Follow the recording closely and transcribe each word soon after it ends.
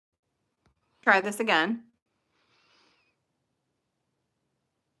Try this again.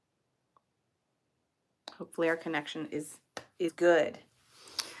 Hopefully our connection is good.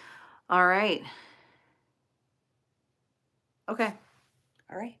 All right. Okay.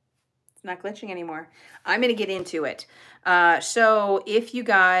 All right. It's not glitching anymore. I'm going to get into it. So if you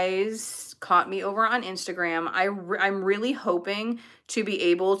guys caught me over on Instagram, I'm really hoping to be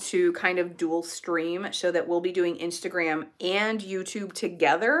able to kind of dual stream so that we'll be doing Instagram and YouTube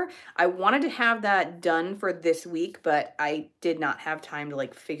together. I wanted to have that done for this week, but I did not have time to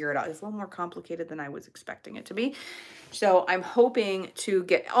like figure it out. It's a little more complicated than I was expecting it to be. So I'm hoping to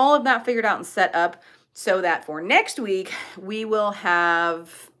get all of that figured out and set up so that for next week, we will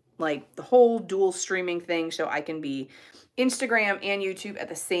have like the whole dual streaming thing so I can be Instagram and YouTube at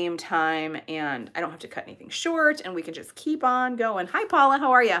the same time and I don't have to cut anything short and we can just keep on going. Hi, Paula.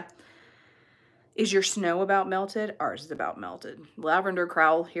 How are you? Is your snow about melted? Ours is about melted. Lavender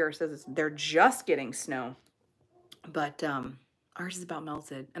Crowl here says they're just getting snow, but ours is about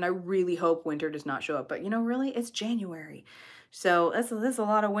melted. And I really hope winter does not show up. But, you know, really, it's January. So there's a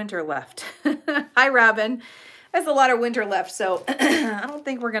lot of winter left. Hi, Robin. There's a lot of winter left. So I don't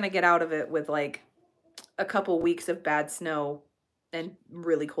think we're going to get out of it with like a couple weeks of bad snow and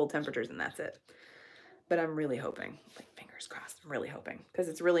really cold temperatures, and that's it. But I'm really hoping, like fingers crossed, I'm really hoping. Because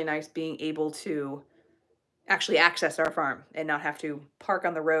it's really nice being able to actually access our farm and not have to park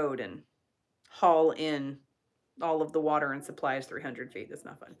on the road and haul in all of the water and supplies 300 feet. That's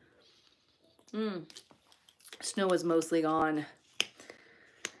not fun. Snow is mostly gone.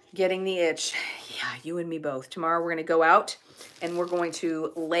 Getting the itch. Yeah, you and me both. Tomorrow we're going to go out and we're going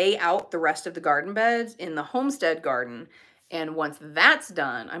to lay out the rest of the garden beds in the homestead garden. And once that's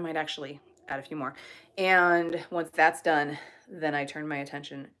done, I might actually add a few more. And once that's done, then I turn my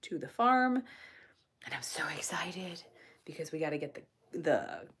attention to the farm. And I'm so excited because we got to get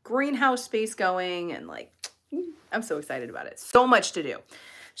the greenhouse space going and like, I'm so excited about it. So much to do.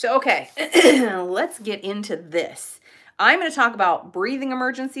 So, okay, let's get into this. I'm going to talk about breathing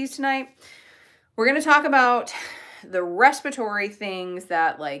emergencies tonight. We're going to talk about the respiratory things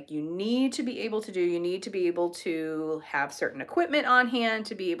that like you need to be able to do. You need to be able to have certain equipment on hand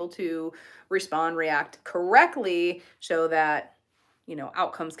to be able to respond, react correctly so that, you know,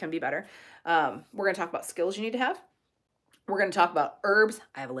 outcomes can be better. We're going to talk about skills you need to have. We're going to talk about herbs.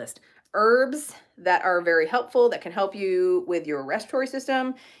 I have a list. Herbs that are very helpful, that can help you with your respiratory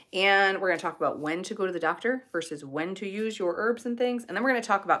system. And we're going to talk about when to go to the doctor versus when to use your herbs and things. And then we're going to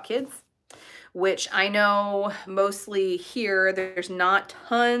talk about kids, which I know mostly here, there's not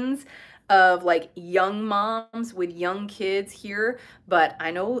tons of like young moms with young kids here, but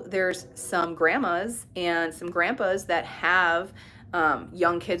I know there's some grandmas and some grandpas that have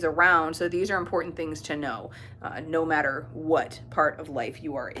young kids around. So these are important things to know, no matter what part of life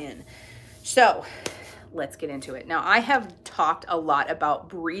you are in. So let's get into it. Now, I have talked a lot about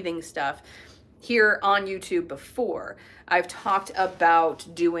breathing stuff here on YouTube before. I've talked about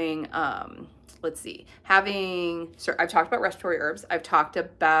doing, let's see, I've talked about respiratory herbs. I've talked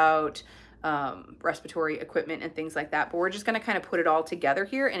about respiratory equipment and things like that, but we're just going to kind of put it all together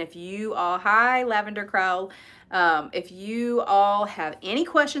here. And if you all, hi, Lavender Crowl. If you all have any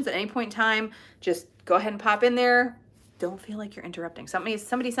questions at any point in time, just go ahead and pop in there. Don't feel like you're interrupting. Somebody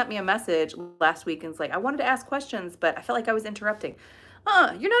sent me a message last week and it's like, I wanted to ask questions, but I felt like I was interrupting.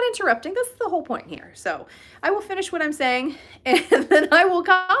 You're not interrupting. That's the whole point here. So I will finish what I'm saying and then I will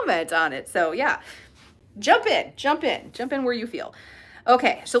comment on it. So yeah, jump in where you feel.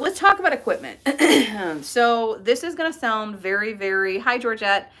 Okay, so let's talk about equipment. So this is going to sound very, very, hi,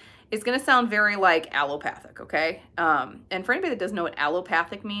 Georgette. It's going to sound very like allopathic, okay? And for anybody that doesn't know what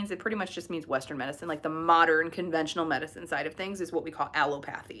allopathic means, it pretty much just means Western medicine. Like the modern conventional medicine side of things is what we call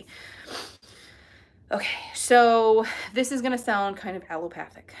allopathy. Okay, so this is going to sound kind of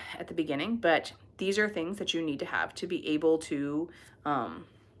allopathic at the beginning, but these are things that you need to have to be able to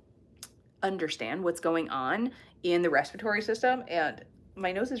understand what's going on in the respiratory system. And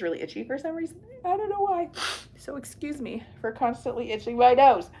my nose is really itchy for some reason. I don't know why. So excuse me for constantly itching my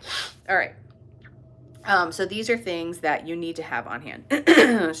nose. All right. So these are things that you need to have on hand.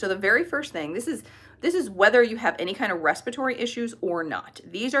 So the very first thing, this is whether you have any kind of respiratory issues or not.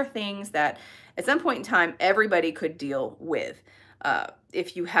 These are things that at some point in time, everybody could deal with.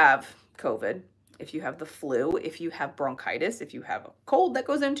 If you have COVID, if you have the flu, if you have bronchitis, if you have a cold that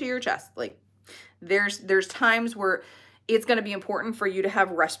goes into your chest, like there's times where it's going to be important for you to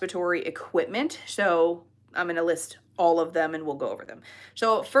have respiratory equipment. So I'm going to list all of them and we'll go over them.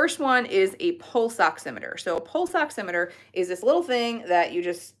 So first one is a pulse oximeter. So a pulse oximeter is this little thing that you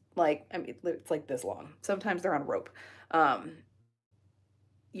just like, I mean, it's like this long. Sometimes they're on rope.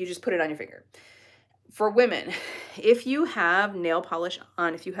 you just put it on your finger. For women, if you have nail polish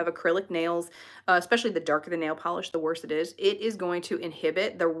on, if you have acrylic nails, especially the darker the nail polish, the worse it is going to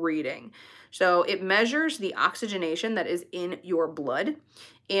inhibit the reading. So it measures the oxygenation that is in your blood,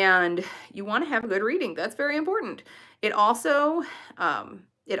 and you want to have a good reading. That's very important. It also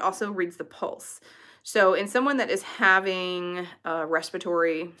reads the pulse. So in someone that is having a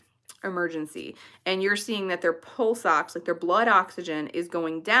respiratory emergency and you're seeing that their pulse ox, like their blood oxygen, is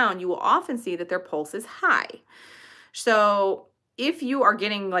going down, you will often see that their pulse is high. So if you are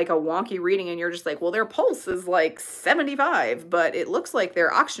getting like a wonky reading and you're just like, well, their pulse is like 75, but it looks like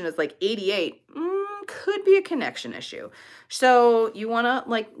their oxygen is like 88, could be a connection issue. So you want to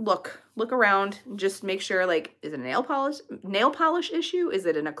like look around, just make sure, like, is it a nail polish issue? Is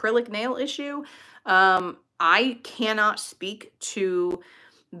it an acrylic nail issue? I cannot speak to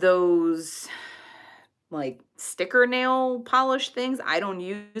those like sticker nail polish things. I don't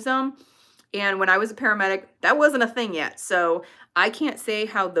use them. And when I was a paramedic, that wasn't a thing yet. So I can't say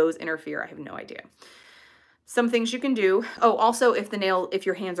how those interfere. I have no idea. Some things you can do. Oh, also if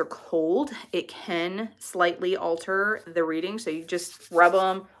your hands are cold, it can slightly alter the reading. So you just rub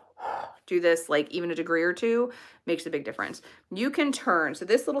them, do this like even a degree or two, makes a big difference. You can turn. So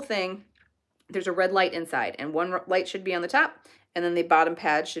this little thing, there's a red light inside, and one light should be on the top, and then the bottom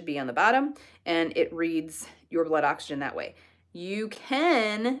pad should be on the bottom, and it reads your blood oxygen that way. You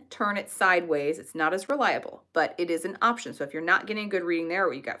can turn it sideways. It's not as reliable, but it is an option. So if you're not getting a good reading there,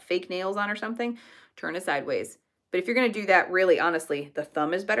 or you got fake nails on or something, turn it sideways. But if you're going to do that, really, honestly, the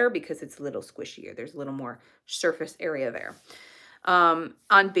thumb is better because it's a little squishier. There's a little more surface area there. On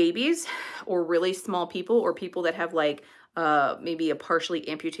babies or really small people, or people that have like maybe a partially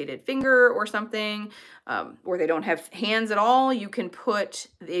amputated finger or something, or they don't have hands at all, you can put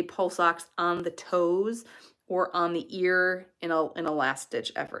a pulse ox on the toes or on the ear in a last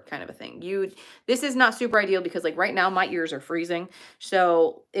ditch effort kind of a thing. This is not super ideal because like right now my ears are freezing,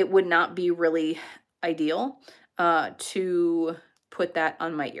 so it would not be really ideal to put that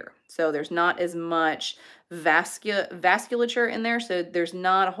on my ear. So there's not as much vasculature in there, so there's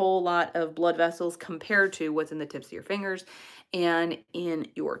not a whole lot of blood vessels compared to what's in the tips of your fingers and in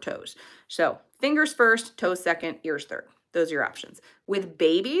your toes. So fingers first, toes second, ears third. Those are your options. With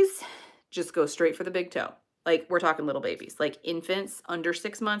babies, just go straight for the big toe. Like we're talking little babies, like infants under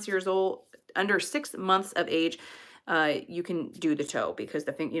 6 months of age. You can do the toe because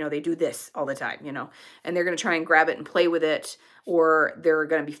they do this all the time, and they're going to try and grab it and play with it, or they're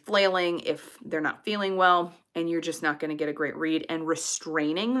going to be flailing if they're not feeling well, and you're just not going to get a great read. And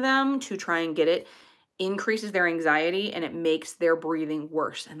restraining them to try and get it increases their anxiety, and it makes their breathing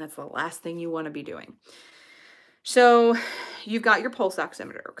worse. And that's the last thing you want to be doing. So you've got your pulse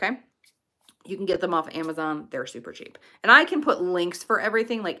oximeter, okay? You can get them off Amazon. They're super cheap. And I can put links for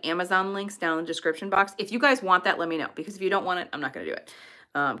everything, like Amazon links down in the description box. If you guys want that, let me know. Because if you don't want it, I'm not going to do it.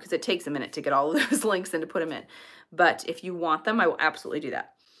 Because it takes a minute to get all of those links and to put them in. But if you want them, I will absolutely do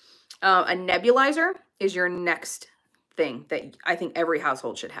that. A nebulizer is your next thing that I think every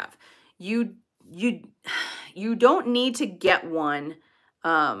household should have. You don't need to get one.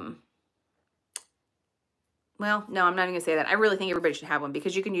 Well, no, I'm not even gonna say that. I really think everybody should have one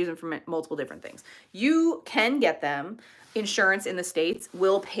because you can use them for multiple different things. You can get them. Insurance in the States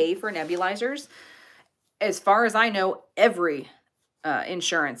will pay for nebulizers. As far as I know, every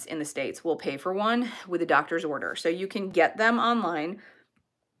insurance in the States will pay for one with a doctor's order. So you can get them online.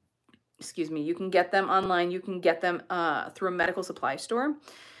 Excuse me. You can get them online. You can get them through a medical supply store.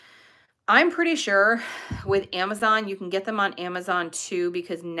 I'm pretty sure with Amazon, you can get them on Amazon too,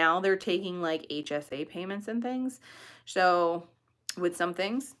 because now they're taking like HSA payments and things. So with some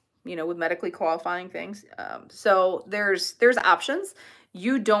things, with medically qualifying things. So there's options.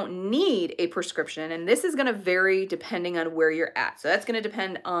 You don't need a prescription, and this is going to vary depending on where you're at. So that's going to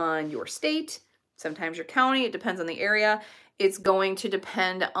depend on your state, sometimes your county. It depends on the area. It's going to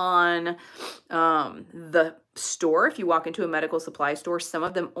depend on the store. If you walk into a medical supply store, some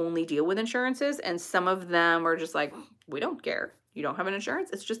of them only deal with insurances, and some of them are just like, we don't care. You don't have an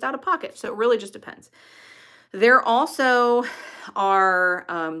insurance. It's just out of pocket. So it really just depends. There also are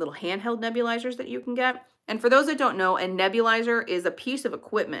little handheld nebulizers that you can get. And for those that don't know, a nebulizer is a piece of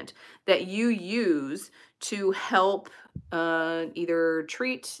equipment that you use to help either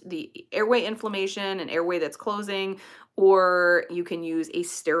treat the airway inflammation and airway that's closing, or you can use a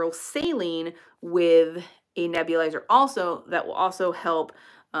sterile saline with a nebulizer also that will also help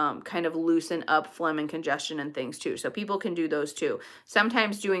kind of loosen up phlegm and congestion and things too. So people can do those too.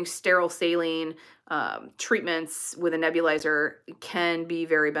 Sometimes doing sterile saline treatments with a nebulizer can be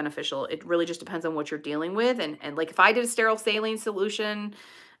very beneficial. It really just depends on what you're dealing with. And like if I did a sterile saline solution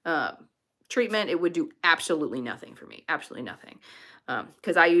treatment, it would do absolutely nothing for me. Absolutely nothing.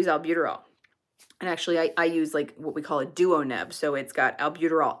 Because I use albuterol. And actually, I use like what we call a duo neb. So it's got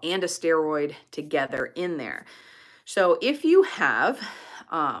albuterol and a steroid together in there. So if you have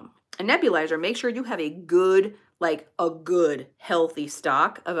a nebulizer, make sure you have a good, healthy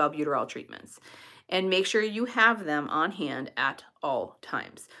stock of albuterol treatments. And make sure you have them on hand at all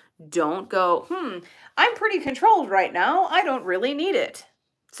times. Don't go, I'm pretty controlled right now. I don't really need it.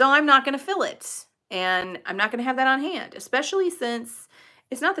 So I'm not going to fill it. And I'm not going to have that on hand, especially since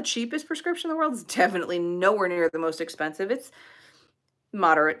it's not the cheapest prescription in the world. It's definitely nowhere near the most expensive. It's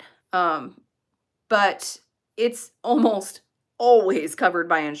moderate. But it's almost always covered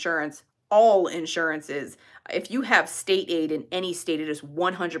by insurance. All insurances. If you have state aid in any state, it is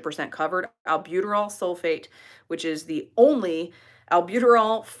 100% covered. Albuterol sulfate, which is the only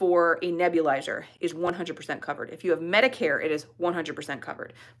albuterol for a nebulizer, is 100% covered. If you have Medicare, it is 100%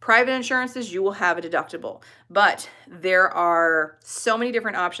 covered. Private insurances, you will have a deductible. But there are so many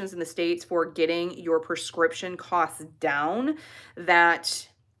different options in the states for getting your prescription costs down that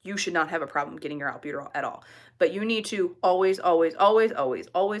you should not have a problem getting your albuterol at all. But you need to always, always, always, always,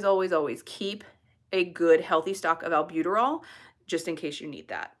 always, always, always keep a good, healthy stock of albuterol just in case you need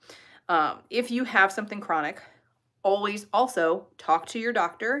that. If you have something chronic, always also talk to your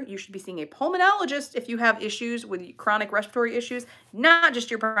doctor. You should be seeing a pulmonologist if you have issues with chronic respiratory issues, not just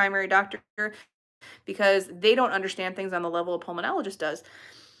your primary doctor, because they don't understand things on the level a pulmonologist does.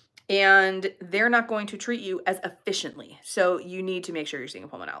 And they're not going to treat you as efficiently. So you need to make sure you're seeing a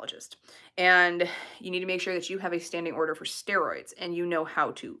pulmonologist. And you need to make sure that you have a standing order for steroids and you know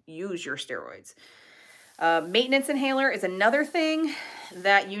how to use your steroids. Maintenance inhaler is another thing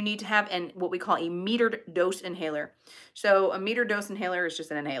that you need to have, and what we call a metered dose inhaler. So a metered dose inhaler is just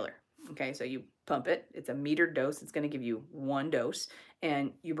an inhaler. Okay, so you pump it. It's a metered dose. It's going to give you one dose,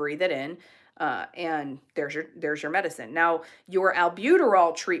 and you breathe it in. And there's your medicine. Now, your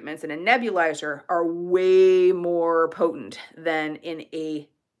albuterol treatments in a nebulizer are way more potent than in a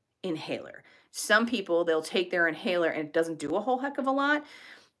inhaler. Some people, they'll take their inhaler and it doesn't do a whole heck of a lot,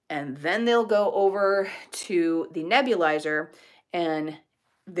 and then they'll go over to the nebulizer and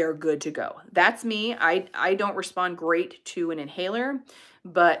they're good to go. That's me. I don't respond great to an inhaler,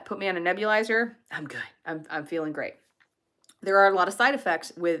 but put me on a nebulizer, I'm good. I'm feeling great. There are a lot of side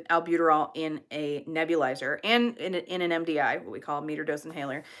effects with albuterol in a nebulizer and in an MDI, what we call a metered dose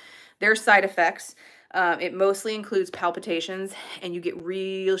inhaler. There's side effects. It mostly includes palpitations, and you get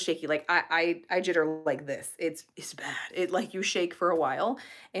real shaky. Like I jitter like this. It's bad. It like you shake for a while,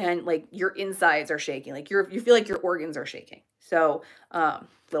 and like your insides are shaking. Like you feel like your organs are shaking. So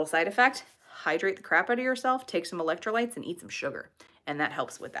little side effect: hydrate the crap out of yourself. Take some electrolytes and eat some sugar, and that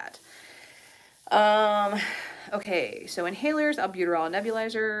helps with that. Okay, so inhalers, albuterol,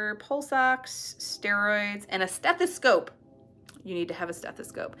 nebulizer, pulse ox, steroids, and a stethoscope. You need to have a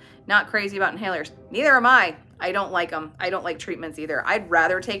stethoscope. Not crazy about inhalers. Neither am I. I don't like them. I don't like treatments either. I'd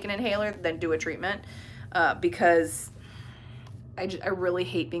rather take an inhaler than do a treatment because I really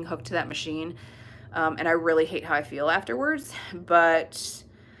hate being hooked to that machine. And I really hate how I feel afterwards. But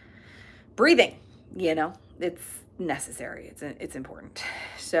breathing, you know, it's necessary. It's important.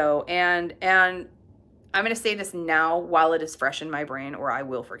 So, and I'm going to say this now while it is fresh in my brain, or I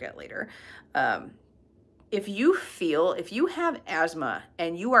will forget later. If you have asthma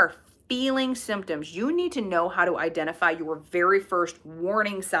and you are feeling symptoms, you need to know how to identify your very first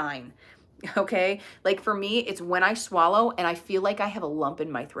warning sign. Okay? Like for me, it's when I swallow and I feel like I have a lump in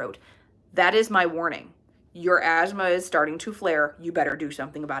my throat. That is my warning. Your asthma is starting to flare. You better do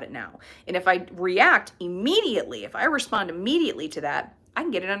something about it now. And if I react immediately, if I respond immediately to that, I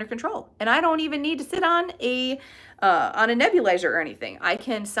can get it under control. And I don't even need to sit on a nebulizer or anything.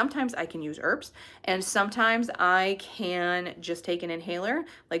 Sometimes I can use herbs, and sometimes I can just take an inhaler,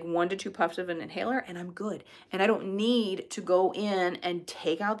 like 1 to 2 puffs of an inhaler, and I'm good. And I don't need to go in and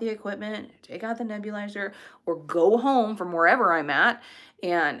take out the equipment, take out the nebulizer, or go home from wherever I'm at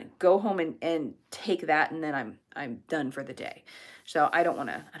and go home and take that, and then I'm done for the day. So I don't want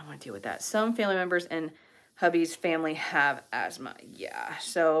to deal with that. Some family members and hubby's family have asthma. Yeah.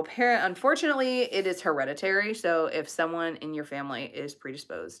 So unfortunately, it is hereditary. So if someone in your family is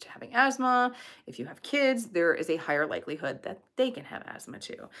predisposed to having asthma, if you have kids, there is a higher likelihood that they can have asthma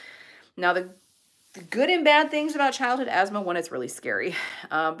too. Now, the good and bad things about childhood asthma: one, it's really scary.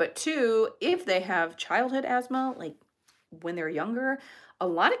 But two, if they have childhood asthma, like when they're younger, a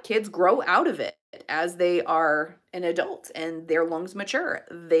lot of kids grow out of it as they are an adult and their lungs mature.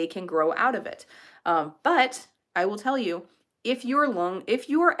 They can grow out of it. But I will tell you, if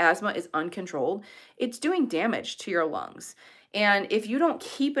your asthma is uncontrolled, it's doing damage to your lungs. And if you don't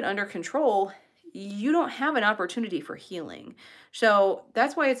keep it under control, you don't have an opportunity for healing. So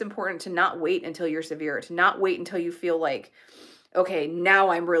that's why it's important to not wait until you're severe, to not wait until you feel like, okay, now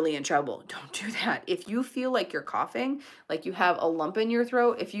I'm really in trouble. Don't do that. If you feel like you're coughing, like you have a lump in your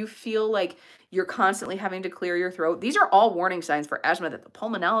throat, if you feel like you're constantly having to clear your throat, these are all warning signs for asthma that the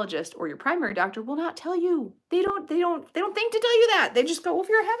pulmonologist or your primary doctor will not tell you. They don't think to tell you that. They just go, well, if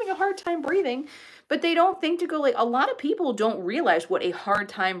you're having a hard time breathing, but they don't think to go, like, a lot of people don't realize what a hard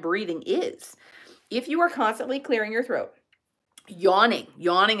time breathing is. If you are constantly clearing your throat, yawning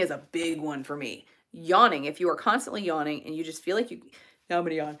is a big one for me. Yawning, if you are constantly yawning and you just feel like now I'm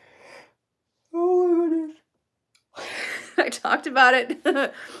gonna yawn. Oh my goodness. I talked about it.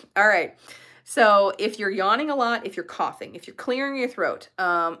 All right. So if you're yawning a lot, if you're coughing, if you're clearing your throat,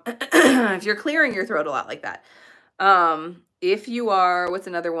 if you're clearing your throat a lot like that, if you are, what's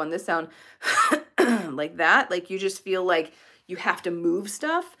another one? This sound like that, like you just feel like you have to move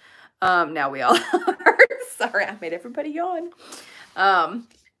stuff. Now we all are. Sorry, I made everybody yawn.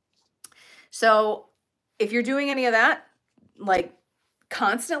 So if you're doing any of that, like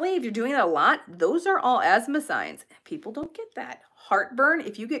constantly, if you're doing it a lot, those are all asthma signs. People don't get that. Heartburn,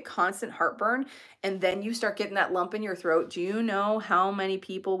 if you get constant heartburn and then you start getting that lump in your throat, do you know how many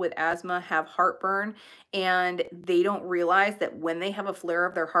people with asthma have heartburn and they don't realize that when they have a flare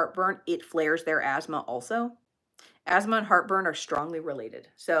of their heartburn, it flares their asthma also? Asthma and heartburn are strongly related.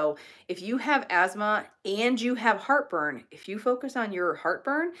 So if you have asthma and you have heartburn, if you focus on your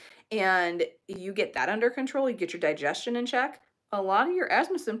heartburn and you get that under control, you get your digestion in check, a lot of your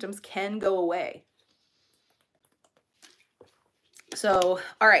asthma symptoms can go away. So,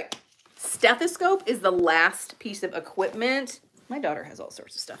 all right, stethoscope is the last piece of equipment. My daughter has all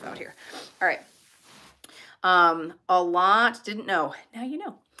sorts of stuff out here. All right. A lot didn't know. Now you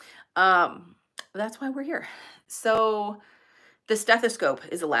know. That's why we're here. So the stethoscope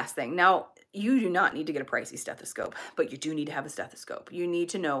is the last thing. Now, you do not need to get a pricey stethoscope, but you do need to have a stethoscope. You need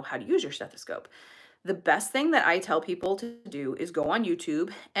to know how to use your stethoscope. The best thing that I tell people to do is go on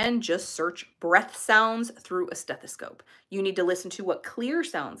YouTube and just search breath sounds through a stethoscope. You need to listen to what clear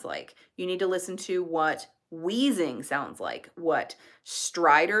sounds like. You need to listen to what wheezing sounds like, what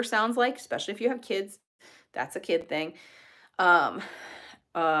stridor sounds like, especially if you have kids. That's a kid thing.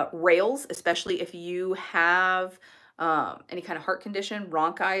 Rales, especially if you have any kind of heart condition.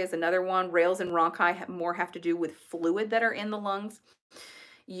 Rhonchi is another one. Rales and rhonchi have to do with fluid that are in the lungs.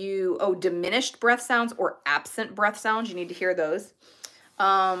 Diminished breath sounds or absent breath sounds. You need to hear those.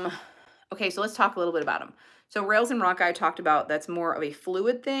 Okay, so let's talk a little bit about them. So Rales and rhonchi I talked about, that's more of a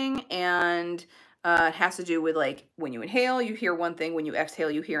fluid thing, and it has to do with, like, when you inhale, you hear one thing. When you exhale,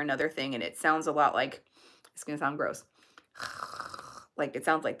 you hear another thing, and it sounds a lot like, it's going to sound gross. Like, it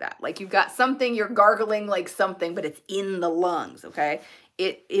sounds like that. Like you've got something, you're gargling like something, but it's in the lungs, okay?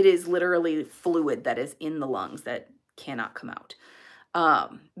 It is literally fluid that is in the lungs that cannot come out.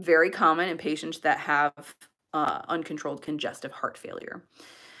 Very common in patients that have uncontrolled congestive heart failure.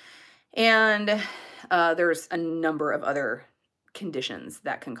 And there's a number of other conditions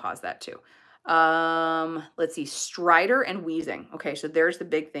that can cause that too. Let's see, stridor and wheezing. Okay, so there's the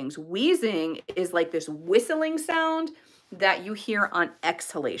big things. Wheezing is like this whistling sound that you hear on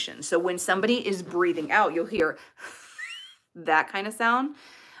exhalation. So when somebody is breathing out, you'll hear that kind of sound.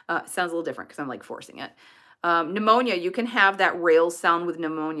 It sounds a little different because I'm like forcing it. Pneumonia, you can have that Rales sound with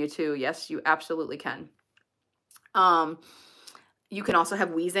pneumonia too. Yes, you absolutely can. You can also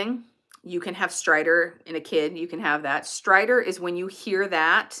have wheezing. You can have stridor in a kid. You can have that. Stridor is when you hear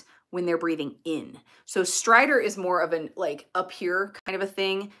that when they're breathing in. So stridor is more of an, like, up here kind of a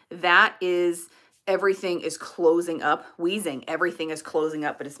thing. That is everything is closing up. Wheezing, everything is closing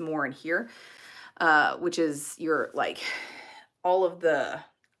up, but it's more in here, which is your, like, all of the,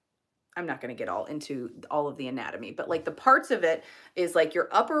 I'm not going to get all into all of the anatomy, but like the parts of it is like your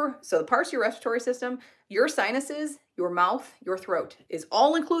upper, so the parts of your respiratory system, your sinuses, your mouth, your throat is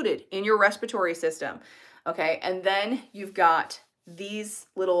all included in your respiratory system. Okay. And then you've got these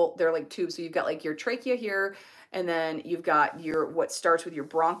little, they're like tubes. So you've got like your trachea here, and then you've got your, what starts with your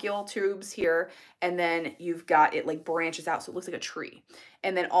bronchial tubes here. And then you've got, it like branches out. So it looks like a tree.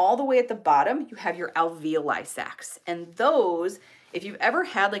 And then all the way at the bottom, you have your alveoli sacs. And those, if you've ever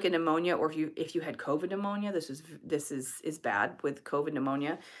had like a pneumonia, or if you had COVID pneumonia, this is bad with COVID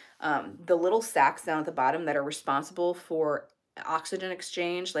pneumonia. The little sacs down at the bottom that are responsible for oxygen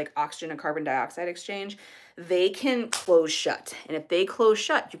exchange, like oxygen and carbon dioxide exchange, they can close shut. And if they close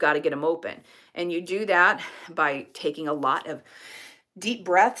shut, you got to get them open. And you do that by taking a lot of deep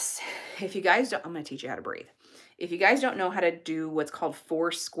breaths. If you guys don't, I'm going to teach you how to breathe. If you guys don't know how to do what's called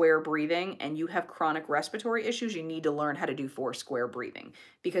 4 square breathing and you have chronic respiratory issues, you need to learn how to do 4 square breathing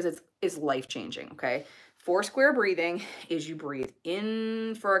because it's life-changing, okay? 4 square breathing is you breathe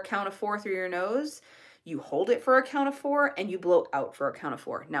in for a count of 4 through your nose, you hold it for a count of 4, and you blow out for a count of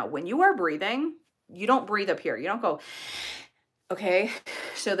 4. Now, when you are breathing, you don't breathe up here. You don't go, okay,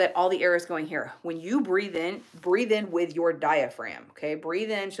 so that all the air is going here. When you breathe in with your diaphragm, okay? Breathe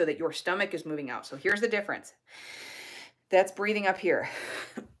in so that your stomach is moving out. So here's the difference. That's breathing up here.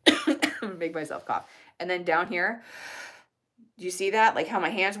 Make myself cough. And then down here, do you see that? Like how my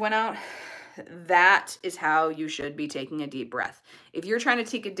hands went out? That is how you should be taking a deep breath. If you're trying to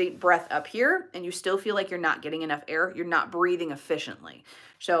take a deep breath up here and you still feel like you're not getting enough air, you're not breathing efficiently.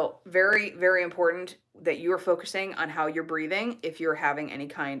 So very, very important that you are focusing on how you're breathing if you're having any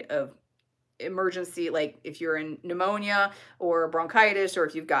kind of emergency, like if you're in pneumonia or bronchitis, or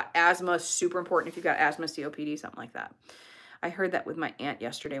if you've got asthma, super important if you've got asthma, COPD, something like that. I heard that with my aunt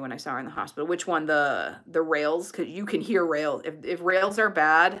yesterday when I saw her in the hospital. Which one? The rails? Because you can hear rails. If rails are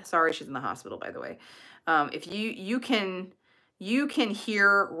bad, sorry, she's in the hospital, by the way. If you can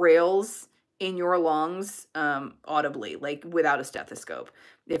hear rails in your lungs audibly, like without a stethoscope,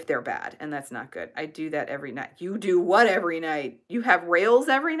 if they're bad, and that's not good. I do that every night. You do what every night? You have rails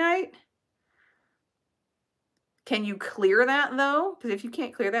every night? Can you clear that though? Because if you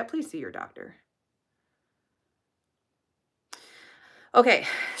can't clear that, please see your doctor. Okay,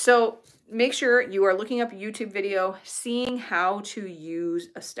 so make sure you are looking up a YouTube video, seeing how to use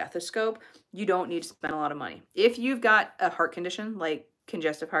a stethoscope. You don't need to spend a lot of money. If you've got a heart condition like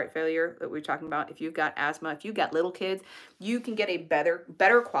congestive heart failure that we're talking about, if you've got asthma, if you've got little kids, you can get a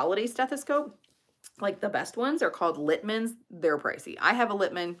better quality stethoscope. Like the best ones are called Littmans. They're pricey. I have a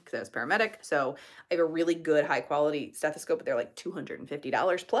Littman because I was paramedic, so I have a really good high quality stethoscope, but they're like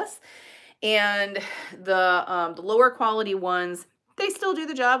 $250 plus. And the lower quality ones, they still do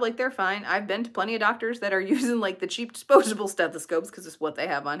the job, like they're fine. I've been to plenty of doctors that are using like the cheap disposable stethoscopes because it's what they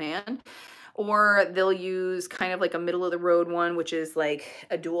have on hand. Or they'll use kind of like a middle of the road one, which is like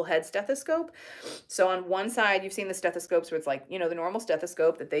a dual head stethoscope. So on one side, you've seen the stethoscopes where it's like, you know, the normal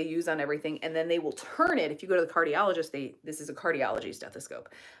stethoscope that they use on everything. And then they will turn it. If you go to the cardiologist, this is a cardiology stethoscope.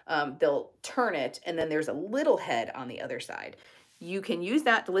 They'll turn it. And then there's a little head on the other side. You can use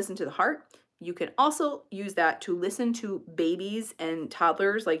that to listen to the heart. You can also use that to listen to babies and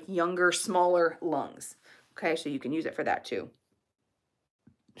toddlers, like younger, smaller lungs. Okay, so you can use it for that too.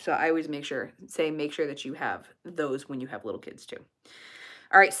 So I always make sure that you have those when you have little kids too.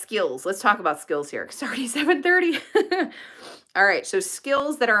 All right, skills. Let's talk about skills here. It's already 7:30. All right, so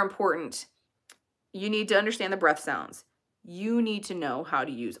skills that are important. You need to understand the breath sounds. You need to know how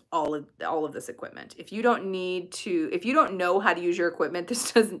to use all of this equipment. If you don't know how to use your equipment,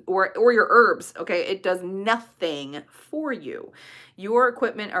 this doesn't, or your herbs, okay, it does nothing for you. Your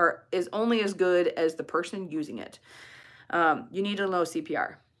equipment is only as good as the person using it. You need to know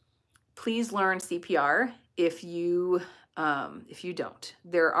CPR. Please learn CPR if you don't.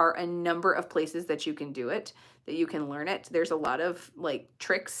 There are a number of places that you can do it, that you can learn it. There's a lot of like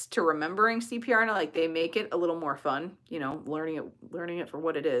tricks to remembering CPR, and like they make it a little more fun, you know, learning it for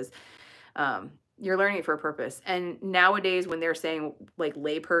what it is. You're learning it for a purpose. And nowadays when they're saying like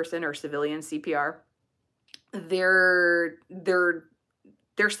layperson or civilian CPR, they're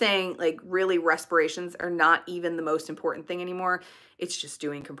saying like really respirations are not even the most important thing anymore. It's just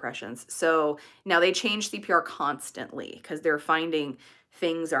doing compressions. So now they change CPR constantly because they're finding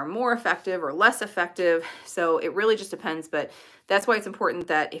things are more effective or less effective. So it really just depends. But that's why it's important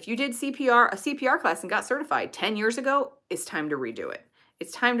that if you did a CPR class and got certified 10 years ago, it's time to redo it.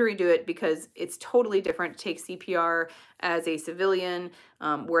 It's time to redo it because it's totally different to take CPR as a civilian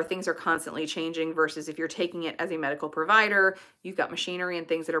where things are constantly changing versus if you're taking it as a medical provider, you've got machinery and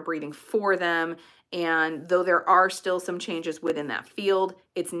things that are breathing for them. And though there are still some changes within that field,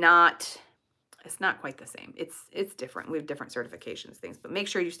 it's not quite the same. It's different. We have different certifications, things, but make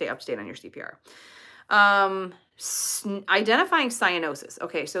sure you stay up to date on your CPR. Identifying cyanosis.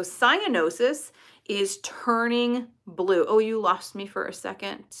 Okay, so cyanosis is turning blue. Oh, you lost me for a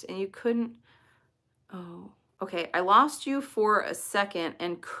second and you couldn't. Oh, okay. I lost you for a second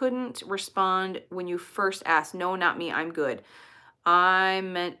and couldn't respond when you first asked. No, not me. I'm good. I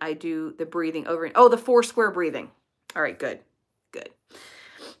meant I do the breathing over. Oh, the 4 square breathing. All right, good. Good.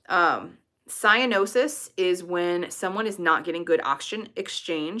 Cyanosis is when someone is not getting good oxygen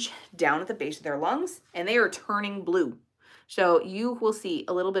exchange down at the base of their lungs and they are turning blue. So you will see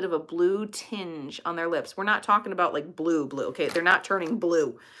a little bit of a blue tinge on their lips. We're not talking about like blue, okay? They're not turning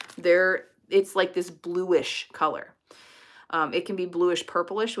blue. It's like this bluish color. It can be bluish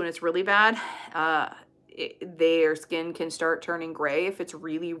purplish when it's really bad. Their skin can start turning gray if it's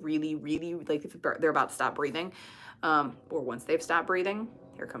really, really, really, like if they're about to stop breathing. Or once they've stopped breathing,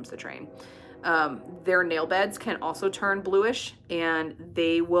 here comes the train. Their nail beds can also turn bluish, and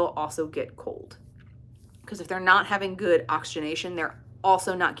they will also get cold. Because if they're not having good oxygenation, they're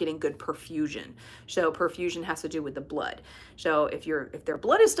also not getting good perfusion. So perfusion has to do with the blood. So if their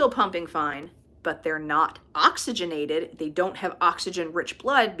blood is still pumping fine, but they're not oxygenated, they don't have oxygen-rich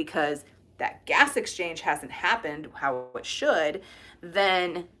blood because that gas exchange hasn't happened how it should,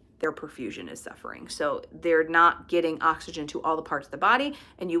 then their perfusion is suffering. So they're not getting oxygen to all the parts of the body,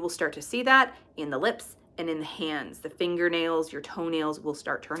 and you will start to see that in the lips and in the hands. The fingernails, your toenails will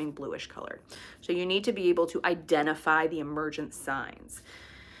start turning bluish colored. So you need to be able to identify the emergent signs.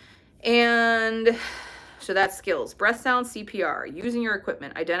 And so that's skills: breath sound, CPR, using your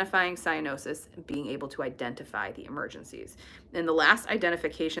equipment, identifying cyanosis, and being able to identify the emergencies. And the last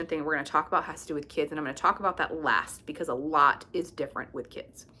identification thing we're going to talk about has to do with kids, and I'm going to talk about that last because a lot is different with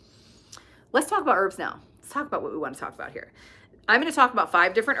kids. Let's talk about herbs now. Let's talk about what we want to talk about here. I'm going to talk about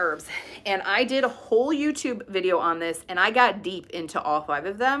 5 different herbs, and I did a whole YouTube video on this, and I got deep into all 5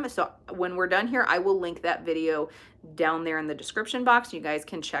 of them. So when we're done here, I will link that video down there in the description box. You guys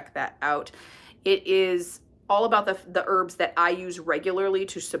can check that out. It is all about the herbs that I use regularly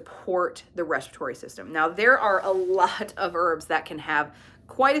to support the respiratory system. Now, there are a lot of herbs that can have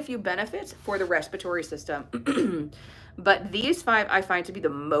quite a few benefits for the respiratory system. But these 5 I find to be the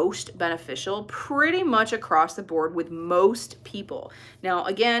most beneficial pretty much across the board with most people. Now,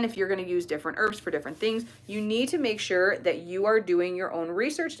 again, if you're going to use different herbs for different things, you need to make sure that you are doing your own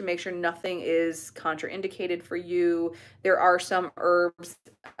research to make sure nothing is contraindicated for you. There are some herbs,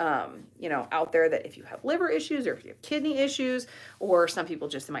 out there that if you have liver issues or if you have kidney issues, or some people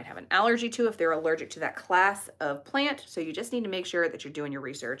just might have an allergy to if they're allergic to that class of plant. So you just need to make sure that you're doing your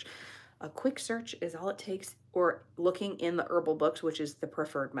research. A quick search is all it takes, or looking in the herbal books, which is the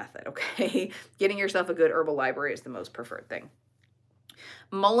preferred method, okay? Getting yourself a good herbal library is the most preferred thing.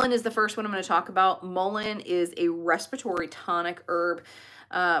 Mullein is the first one I'm going to talk about. Mullein is a respiratory tonic herb.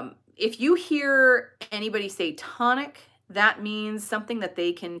 If you hear anybody say tonic, that means something that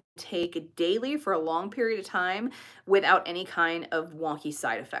they can take daily for a long period of time without any kind of wonky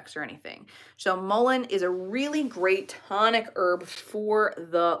side effects or anything. So mullein is a really great tonic herb for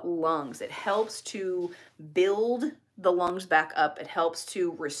the lungs. It helps to build the lungs back up. It helps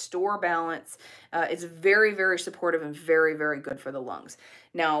to restore balance. It's very, very supportive and very, very good for the lungs.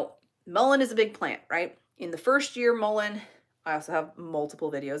 Now, mullein is a big plant, right? In the first year, mullein, I also have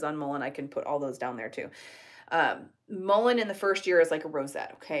multiple videos on mullein. I can put all those down there too. Mullein in the first year is like a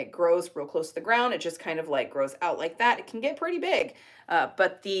rosette, okay? It grows real close to the ground. It just kind of like grows out like that. It can get pretty big,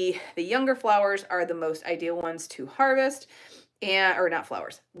 but the younger flowers are the most ideal ones to harvest, or not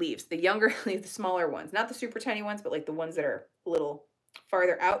flowers, leaves. The younger, the smaller ones, not the super tiny ones, but like the ones that are a little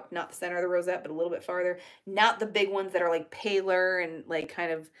farther out, not the center of the rosette, but a little bit farther. Not the big ones that are like paler and like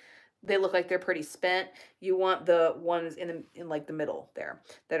kind of, they look like they're pretty spent. You want the ones in like the middle there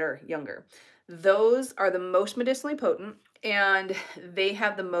that are younger. Those are the most medicinally potent, and they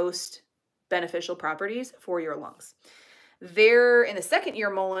have the most beneficial properties for your lungs. They're in the second year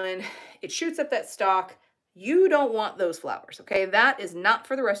mullein, it shoots up that stalk. You don't want those flowers, okay? That is not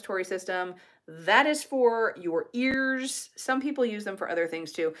for the respiratory system. That is for your ears. Some people use them for other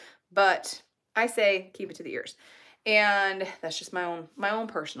things too, but I say keep it to the ears. And that's just my own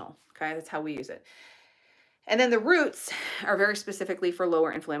personal, okay? That's how we use it. And then the roots are very specifically for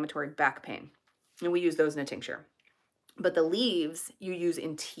lower inflammatory back pain, and we use those in a tincture. But the leaves you use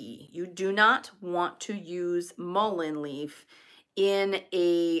in tea. You do not want to use mullein leaf in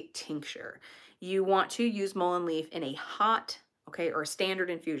a tincture. You want to use mullein leaf in a hot, okay, or a standard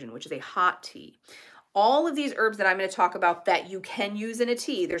infusion, which is a hot tea. All of these herbs that I'm going to talk about that you can use in a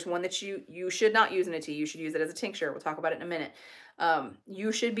tea, there's one that you should not use in a tea. You should use it as a tincture. We'll talk about it in a minute.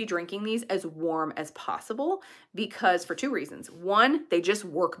 You should be drinking these as warm as possible because for 2 reasons. One, they just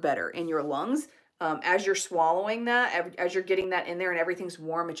work better in your lungs. As you're swallowing that, as you're getting that in there and everything's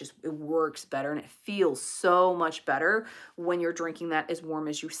warm, it works better and it feels so much better when you're drinking that as warm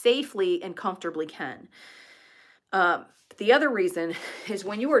as you safely and comfortably can. The other reason is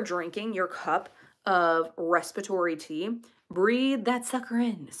when you are drinking your cup of respiratory tea, breathe that sucker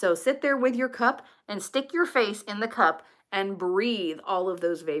in. So sit there with your cup and stick your face in the cup and breathe all of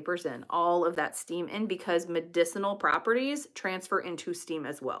those vapors in, all of that steam in, because medicinal properties transfer into steam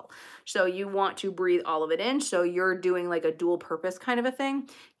as well. So you want to breathe all of it in. So you're doing like a dual purpose kind of a thing.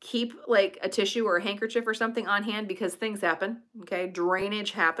 Keep like a tissue or a handkerchief or something on hand because things happen, okay?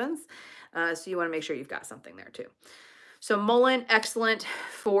 Drainage happens. So you want to make sure you've got something there too. So mullein, excellent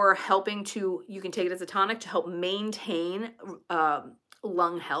for helping to, you can take it as a tonic to help maintain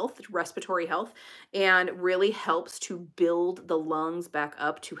lung health, respiratory health, and really helps to build the lungs back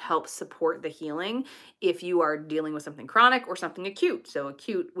up to help support the healing if you are dealing with something chronic or something acute. So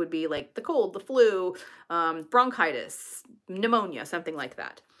acute would be like the cold, the flu, bronchitis, pneumonia, something like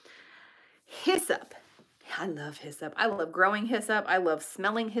that. Hyssop. I love hyssop. I love growing hyssop. I love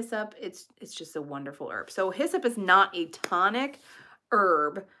smelling hyssop. It's just a wonderful herb. So hyssop is not a tonic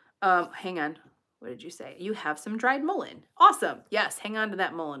herb. Hang on. What did you say? You have some dried mullein. Awesome. Yes, hang on to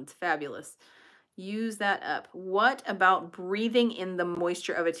that mullein. It's fabulous. Use that up. What about breathing in the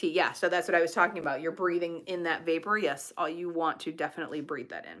moisture of a tea? Yeah, so that's what I was talking about. You're breathing in that vapor. Yes, you want to definitely breathe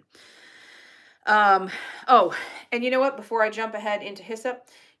that in. Oh, and you know what? Before I jump ahead into hyssop,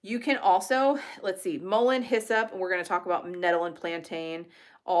 you can also, let's see, mullein, hyssop, and we're going to talk about nettle and plantain.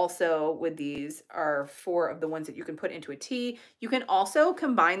 Also with these are 4 of the ones that you can put into a tea. You can also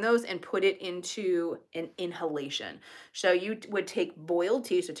combine those and put it into an inhalation. So you would take boiled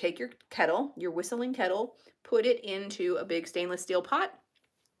tea. So take your kettle, your whistling kettle, put it into a big stainless steel pot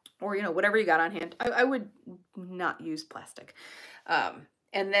or, you know, whatever you got on hand. I would not use plastic. And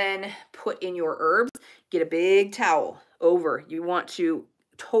then put in your herbs, get a big towel over. You want to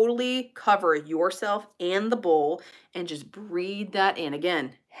totally cover yourself and the bowl and just breathe that in.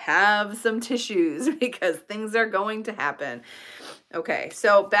 Again, have some tissues because things are going to happen. Okay,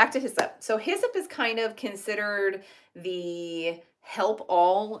 so back to hyssop. So hyssop is kind of considered the help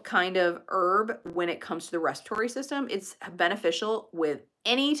all kind of herb when it comes to the respiratory system. It's beneficial with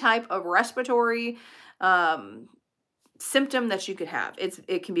any type of respiratory symptom that you could have.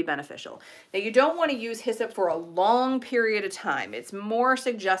 It can be beneficial. Now you don't want to use hyssop for a long period of time. It's more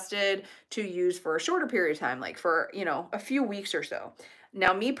suggested to use for a shorter period of time, like for, you know, a few weeks or so.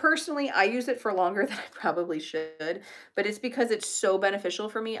 Now me personally, I use it for longer than I probably should, but it's because it's so beneficial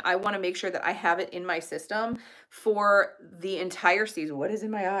for me. I want to make sure that I have it in my system for the entire season. What is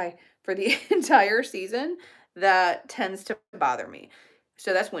in my eye? For the entire season that tends to bother me.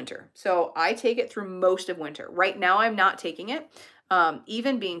 So that's winter. So I take it through most of winter. Right now I'm not taking it.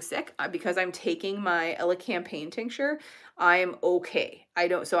 Even being sick, because I'm taking my elecampane tincture, I'm okay. I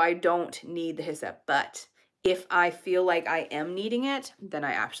don't need the hyssop, but if I feel like I am needing it, then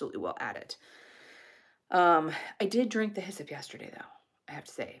I absolutely will add it. I did drink the hyssop yesterday though, I have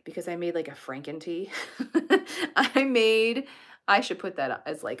to say, because I made like a Franken tea. I should put that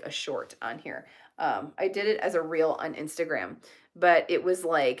as like a short on here. I did it as a reel on Instagram, but it was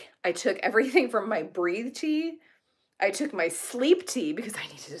like, I took everything from my breathe tea. I took my sleep tea because I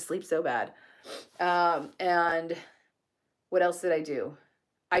needed to sleep so bad. And what else did I do?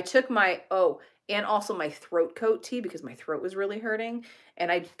 I took and also my throat coat tea because my throat was really hurting.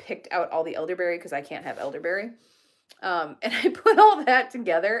 And I picked out all the elderberry because I can't have elderberry. And I put all that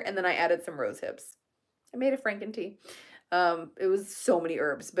together and then I added some rose hips. I made a Franken tea. It was so many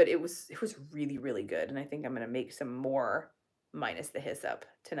herbs, but it was really, really good. And I think I'm going to make some more minus the hyssop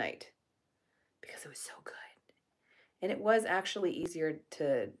tonight because it was so good. And it was actually easier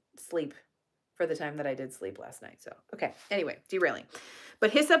to sleep for the time that I did sleep last night. So, okay. Anyway, derailing.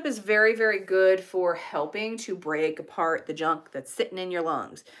 But hyssop is very, very good for helping to break apart the junk that's sitting in your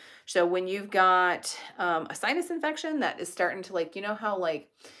lungs. So when you've got a sinus infection that is starting to, like, you know how like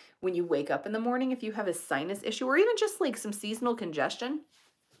when you wake up in the morning, if you have a sinus issue or even just like some seasonal congestion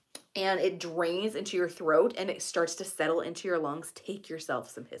and it drains into your throat and it starts to settle into your lungs, take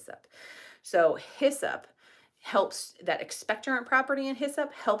yourself some hyssop. So hyssop helps, that expectorant property in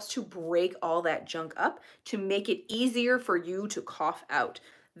hyssop helps to break all that junk up to make it easier for you to cough out.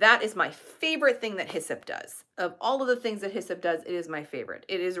 That is my favorite thing that hyssop does. Of all of the things that hyssop does, it is my favorite.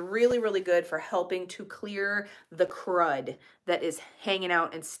 It is really, really good for helping to clear the crud that is hanging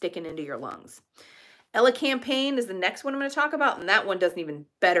out and sticking into your lungs. Elecampane is the next one I'm going to talk about, and that one does an even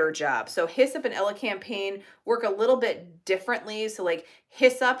better job. So hyssop and elecampane work a little bit differently. So like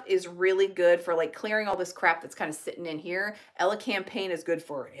hyssop is really good for like clearing all this crap that's kind of sitting in here. Elecampane is good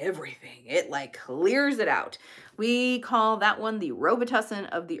for everything. It like clears it out. We call that one the Robitussin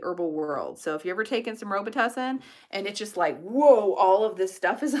of the herbal world. So if you ever taken some Robitussin and it's just like, whoa, all of this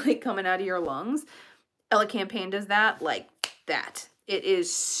stuff is like coming out of your lungs, elecampane does that like that. It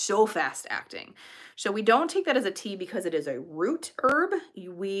is so fast acting. So we don't take that as a tea because it is a root herb.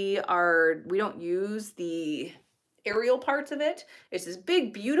 We don't use the aerial parts of it. It's this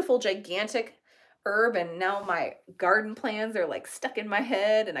big, beautiful, gigantic herb, and now my garden plans are like stuck in my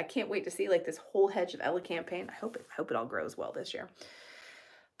head, and I can't wait to see like this whole hedge of elecampane. I hope it all grows well this year.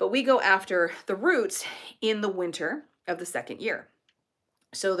 But we go after the roots in the winter of the second year.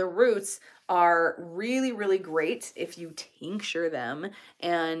 So the roots are really, really great if you tincture them,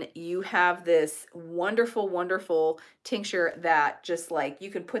 and you have this wonderful, wonderful tincture that just like you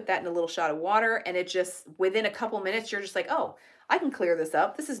can put that in a little shot of water, and it just within a couple minutes, you're just like, oh, I can clear this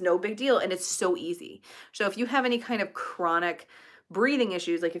up. This is no big deal. And it's so easy. So if you have any kind of chronic breathing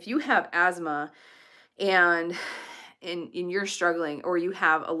issues, like if you have asthma and you're struggling, or you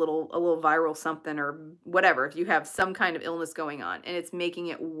have a little viral something or whatever, if you have some kind of illness going on and it's making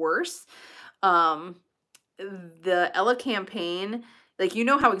it worse, the elecampane, like, you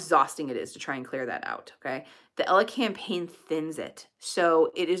know how exhausting it is to try and clear that out, okay? The elecampane thins it.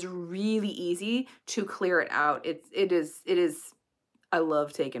 So it is really easy to clear it out. It is I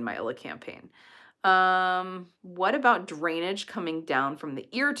love taking my elecampane. What about drainage coming down from the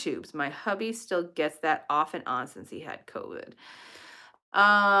ear tubes? My hubby still gets that off and on since he had COVID.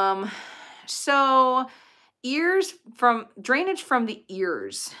 So drainage from the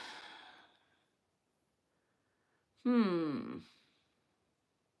ears.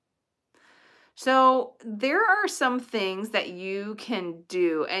 So there are some things that you can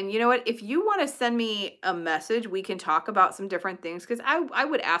do. And you know what? If you want to send me a message, we can talk about some different things, because I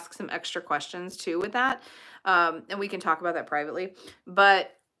would ask some extra questions too with that. And we can talk about that privately.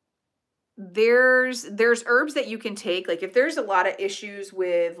 But there's herbs that you can take. Like if there's a lot of issues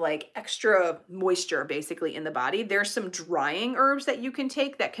with like extra moisture basically in the body, there's some drying herbs that you can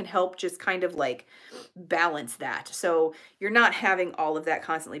take that can help just kind of like balance that. So you're not having all of that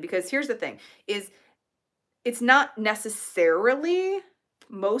constantly, because here's the thing is it's not necessarily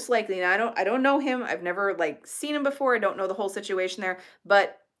most likely, and I don't know him. I've never like seen him before. I don't know the whole situation there,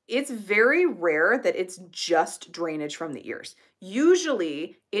 but it's very rare that it's just drainage from the ears.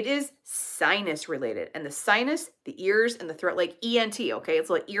 Usually it is sinus related, and the sinus, the ears, and the throat, like ENT, okay? It's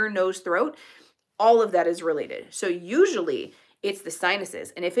like ear, nose, throat. All of that is related. So usually it's the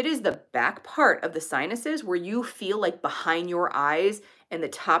sinuses. And if it is the back part of the sinuses where you feel like behind your eyes and the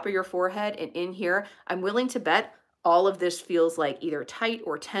top of your forehead and in here, I'm willing to bet all of this feels like either tight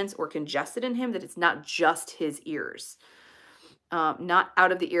or tense or congested in him, that it's not just his ears. Not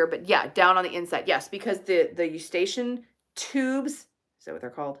out of the ear, but yeah, down on the inside. Yes, because the eustachian tubes, is that what they're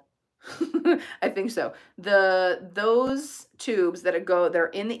called? I think so. Those tubes that are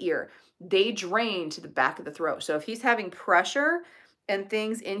in the ear, they drain to the back of the throat. So if he's having pressure and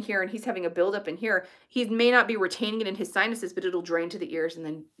things in here, and he's having a buildup in here, he may not be retaining it in his sinuses, but it'll drain to the ears and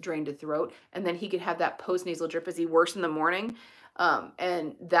then drain to the throat. And then he could have that postnasal drip as he works in the morning.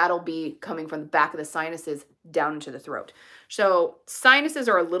 And that'll be coming from the back of the sinuses down into the throat. So sinuses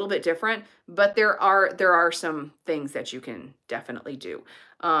are a little bit different, but there are some things that you can definitely do.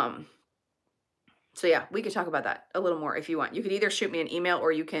 So yeah, we could talk about that a little more if you want. You could either shoot me an email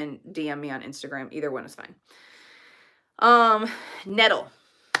or you can DM me on Instagram. Either one is fine. Nettle.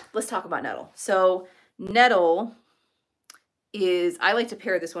 Let's talk about nettle. So nettle is, I like to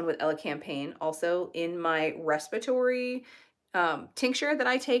pair this one with elecampane also in my respiratory tincture that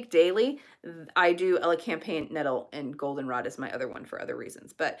I take daily. I do elecampane, nettle, and goldenrod is my other one for other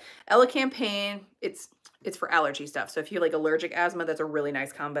reasons. But elecampane, it's for allergy stuff. So if you like allergic asthma, that's a really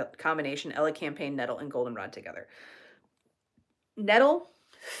nice combination, elecampane, nettle, and goldenrod together. Nettle,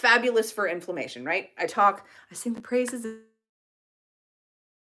 fabulous for inflammation, right? I sing the praises. There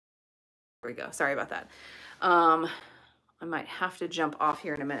we go. Sorry about that. I might have to jump off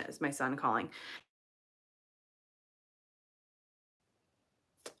here in a minute. It's my son calling.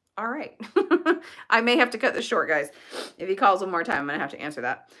 All right. I may have to cut this short, guys. If he calls one more time, I'm going to have to answer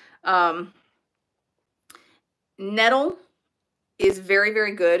that. Nettle is very,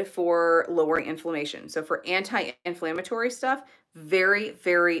 very good for lowering inflammation. So for anti-inflammatory stuff, very,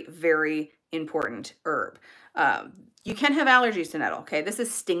 very, very important herb. You can have allergies to nettle, okay? This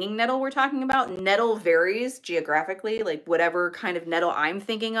is stinging nettle we're talking about. Nettle varies geographically, like whatever kind of nettle I'm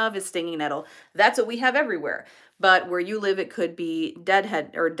thinking of is stinging nettle. That's what we have everywhere. But where you live, it could be dead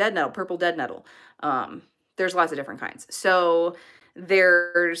nettle, purple dead nettle. There's lots of different kinds. So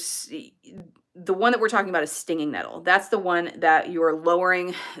there's the one that we're talking about is stinging nettle. That's the one that you're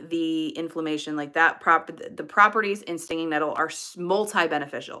lowering the inflammation, like that. The properties in stinging nettle are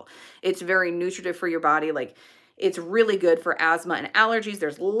multi-beneficial. It's very nutritive for your body. Like, it's really good for asthma and allergies.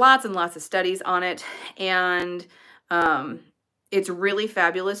 There's lots and lots of studies on it. And it's really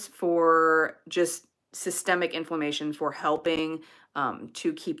fabulous for just systemic inflammation, for helping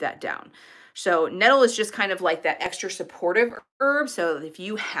to keep that down. So nettle is just kind of like that extra supportive herb. So if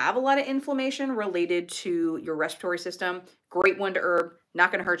you have a lot of inflammation related to your respiratory system, great one to herb.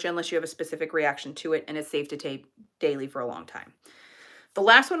 Not going to hurt you unless you have a specific reaction to it, and it's safe to take daily for a long time. The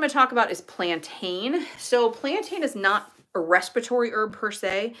last one I'm going to talk about is plantain. So plantain is not a respiratory herb per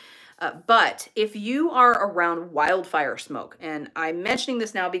se, but if you are around wildfire smoke, and I'm mentioning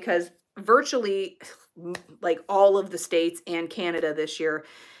this now because virtually like all of the states and Canada this year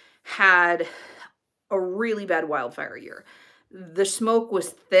had a really bad wildfire year. The smoke was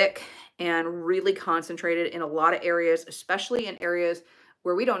thick and really concentrated in a lot of areas, especially in areas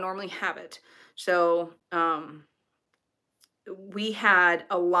where we don't normally have it. So, we had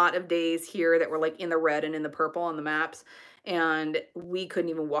a lot of days here that were like in the red and in the purple on the maps, and we couldn't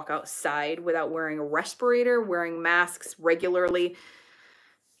even walk outside without wearing a respirator, wearing masks regularly,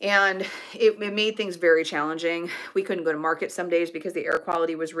 and it made things very challenging. We couldn't go to market some days because the air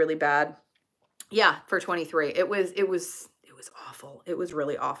quality was really bad. Yeah, for 23. It was awful. It was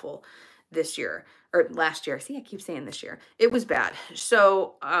really awful this year or last year. See, I keep saying this year. It was bad.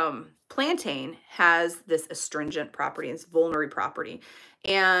 So, plantain has this astringent property, this vulnerary property,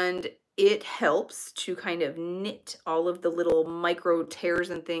 and it helps to kind of knit all of the little micro tears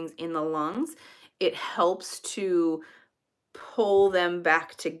and things in the lungs. It helps to pull them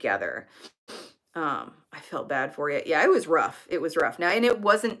back together. I felt bad for you. Yeah, it was rough. It was rough. Now, and it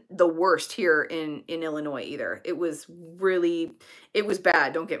wasn't the worst here in Illinois either. It was really, it was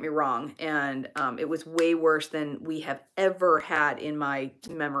bad, don't get me wrong. And it was way worse than we have ever had in my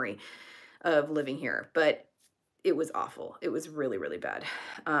memory of living here. But it was awful. It was really, really bad.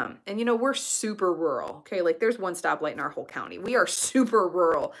 And you know, we're super rural. Okay, like there's one stoplight in our whole county. We are super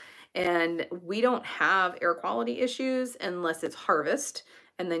rural, and we don't have air quality issues unless it's harvest.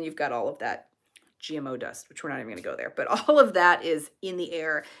 And then you've got all of that GMO dust, which we're not even going to go there, but all of that is in the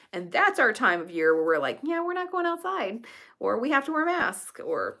air. And that's our time of year where we're like, yeah, we're not going outside, or we have to wear a mask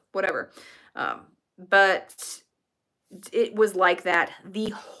or whatever. But it was like that the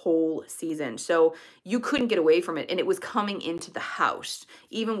whole season. So you couldn't get away from it. And it was coming into the house,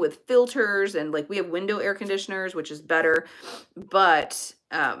 even with filters, and like we have window air conditioners, which is better. But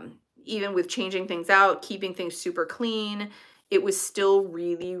even with changing things out, keeping things super clean, it was still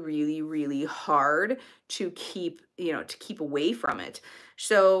really, really, really hard to keep, to keep away from it.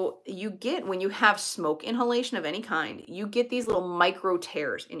 So you get, when you have smoke inhalation of any kind, you get these little micro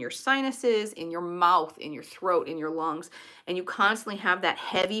tears in your sinuses, in your mouth, in your throat, in your lungs, and you constantly have that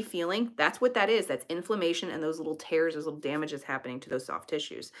heavy feeling. That's what that is. That's inflammation and those little tears, those little damages happening to those soft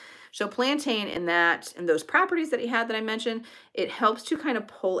tissues. So plantain and those properties that he had that I mentioned, it helps to kind of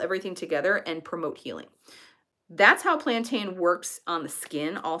pull everything together and promote healing. That's how plantain works on the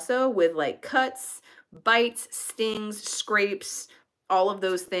skin also, with like cuts, bites, stings, scrapes, all of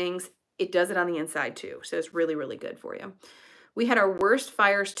those things. It does it on the inside too. So it's really, really good for you. We had our worst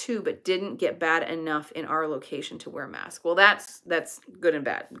fires too, but didn't get bad enough in our location to wear a mask. Well, that's good and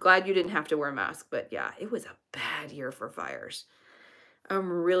bad. Glad you didn't have to wear a mask, but yeah, it was a bad year for fires. I'm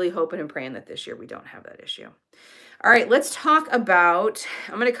really hoping and praying that this year we don't have that issue. All right, let's talk about,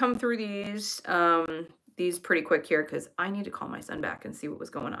 I'm going to come through these pretty quick here because I need to call my son back and see what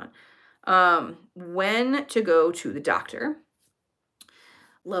was going on. When to go to the doctor.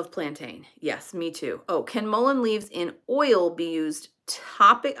 Love plantain. Yes, me too. Oh, can mullein leaves in oil be used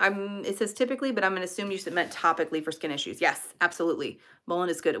it says typically, but I'm going to assume you meant topically for skin issues. Yes, absolutely. Mullein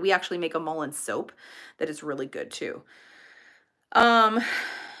is good. We actually make a mullein soap that is really good too.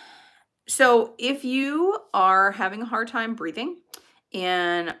 So if you are having a hard time breathing,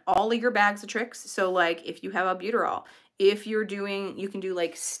 and all of your bags of tricks, so like if you have albuterol, if you can do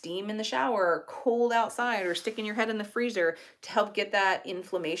like steam in the shower, cold outside, or sticking your head in the freezer to help get that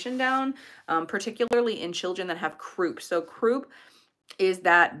inflammation down, particularly in children that have croup. So croup is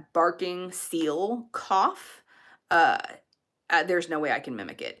that barking seal cough. There's no way I can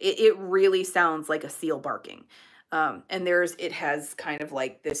mimic it. It really sounds like a seal barking. And it has kind of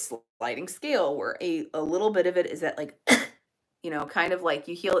like this sliding scale where a little bit of it is that like, kind of like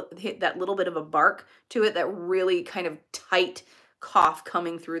you hit that little bit of a bark to it, that really kind of tight cough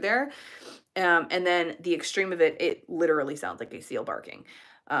coming through there. And then the extreme of it literally sounds like a seal barking.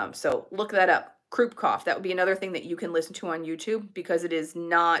 So look that up. Croup cough. That would be another thing that you can listen to on YouTube, because it's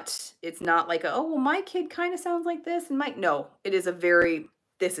not like, oh, well, my kid kind of sounds like this. And no,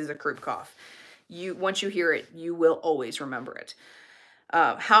 this is a croup cough. Once you hear it, you will always remember it.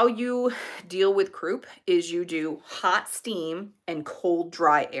 How you deal with croup is you do hot steam and cold,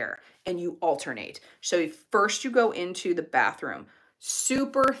 dry air, and you alternate. So first you go into the bathroom,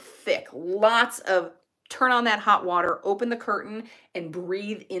 super thick, lots of turn on that hot water, open the curtain, and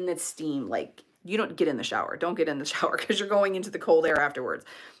breathe in the steam. Like, you don't get in the shower. Don't get in the shower because you're going into the cold air afterwards.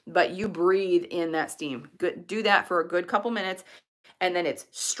 But you breathe in that steam. Good. Do that for a good couple minutes. And then it's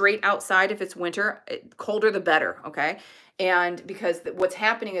straight outside if it's winter. Colder the better, okay? And because what's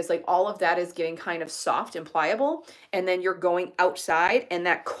happening is like all of that is getting kind of soft and pliable, and then you're going outside and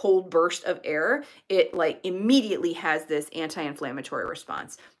that cold burst of air, it like immediately has this anti-inflammatory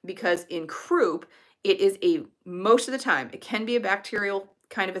response. Because in croup, it is most of the time, it can be a bacterial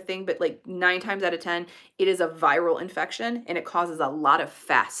kind of a thing, but like 9 times out of 10, it is a viral infection, and it causes a lot of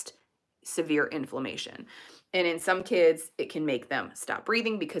fast, severe inflammation. And in some kids, it can make them stop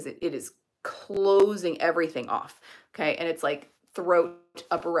breathing because it is closing everything off. Okay. And it's like throat,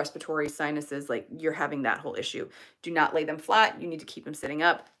 upper respiratory, sinuses, like you're having that whole issue. Do not lay them flat. You need to keep them sitting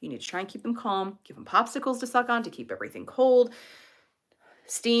up. You need to try and keep them calm. Give them popsicles to suck on to keep everything cold.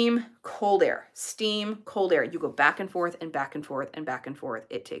 Steam, cold air. Steam, cold air. You go back and forth and back and forth and back and forth.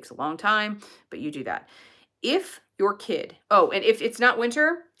 It takes a long time, but you do that. If your kid, and if it's not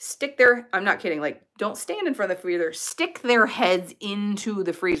winter, I'm not kidding, like don't stand in front of the freezer, stick their heads into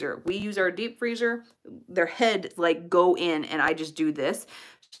the freezer. We use our deep freezer, their head like go in, and I just do this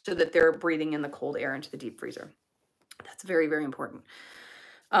so that they're breathing in the cold air into the deep freezer. That's very, very important.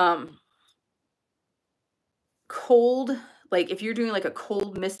 Cold, like if you're doing like a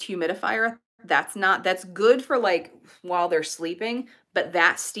cold mist humidifier, that's good for like while they're sleeping, but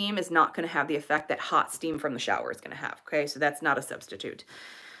that steam is not going to have the effect that hot steam from the shower is going to have. Okay. So that's not a substitute.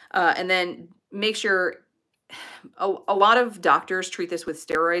 And then make sure a lot of doctors treat this with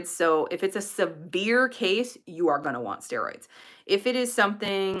steroids. So if it's a severe case, you are going to want steroids. If it is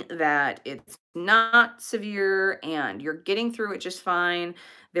something that it's not severe and you're getting through it just fine,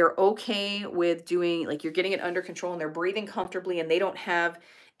 they're okay with doing, like you're getting it under control and they're breathing comfortably and they don't have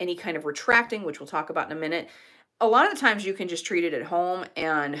any kind of retracting, which we'll talk about in a minute. A lot of the times you can just treat it at home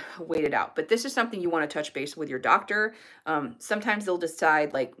and wait it out. But this is something you want to touch base with your doctor. Sometimes they'll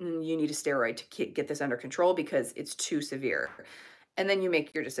decide like, you need a steroid to get this under control because it's too severe. And then you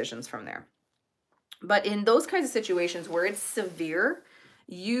make your decisions from there. But in those kinds of situations where it's severe,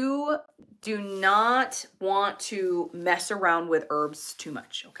 you do not want to mess around with herbs too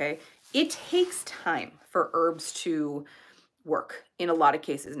much, okay? It takes time for herbs to work in a lot of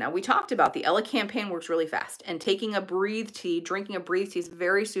cases. Now, we talked about the elecampane works really fast, and taking a breathe tea, drinking a breathe tea is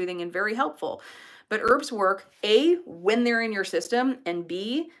very soothing and very helpful. But herbs work, A, when they're in your system, and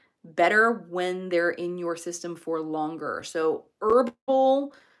B, better when they're in your system for longer. So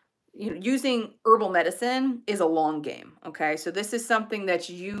herbal, using herbal medicine is a long game, okay? So this is something that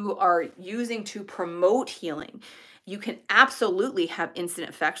you are using to promote healing. You can absolutely have instant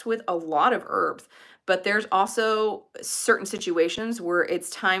effects with a lot of herbs, but there's also certain situations where it's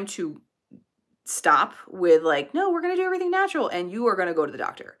time to stop with like, no, we're going to do everything natural, and you are going to go to the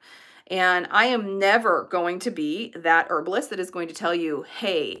doctor. And I am never going to be that herbalist that is going to tell you,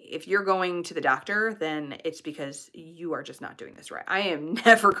 hey, if you're going to the doctor, then it's because you are just not doing this right. I am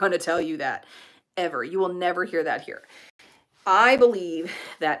never going to tell you that, ever. You will never hear that here. I believe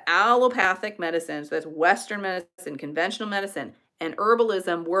that allopathic medicine, so that's Western medicine, conventional medicine, and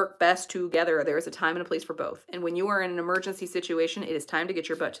herbalism work best together. There is a time and a place for both. And when you are in an emergency situation, it is time to get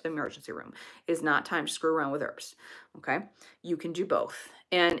your butt to the emergency room. It is not time to screw around with herbs, okay? You can do both.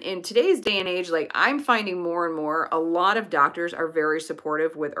 And in today's day and age, like I'm finding more and more, a lot of doctors are very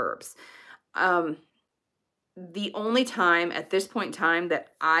supportive with herbs. The only time at this point in time that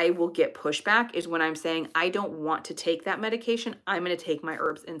I will get pushback is when I'm saying, I don't want to take that medication. I'm going to take my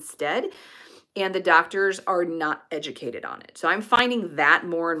herbs instead. And the doctors are not educated on it. So I'm finding that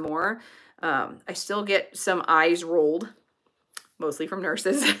more and more. I still get some eyes rolled, mostly from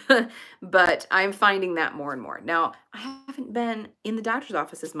nurses, but I'm finding that more and more. Now, I haven't been in the doctor's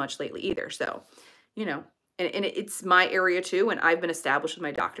office as much lately either. So, and it's my area too. And I've been established with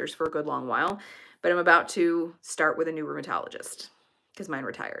my doctors for a good long while, but I'm about to start with a new rheumatologist because mine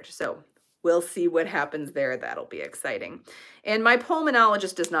retired. So we'll see what happens there. That'll be exciting. And my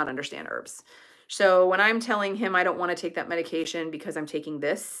pulmonologist does not understand herbs. So when I'm telling him I don't want to take that medication because I'm taking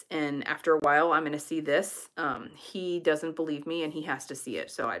this, and after a while I'm going to see this, he doesn't believe me and he has to see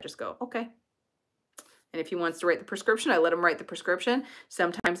it. So I just go, okay. And if he wants to write the prescription, I let him write the prescription.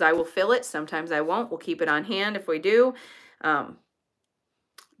 Sometimes I will fill it. Sometimes I won't. We'll keep it on hand if we do.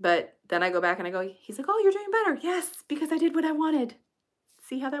 But then I go back and I go, he's like, oh, you're doing better. Yes, because I did what I wanted.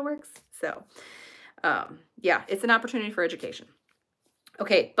 See how that works? So yeah, it's an opportunity for education.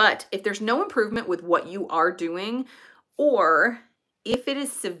 Okay, but if there's no improvement with what you are doing, or if it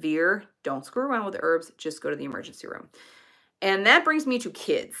is severe, don't screw around with the herbs, just go to the emergency room. And that brings me to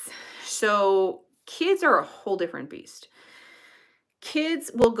kids. So Kids are a whole different beast.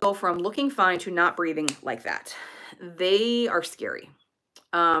 Kids will go from looking fine to not breathing like that. They are scary.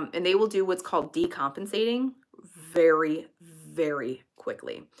 And they will do what's called decompensating very, very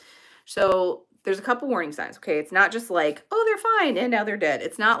quickly. So there's a couple warning signs, okay? It's not just like, oh, they're fine and now they're dead.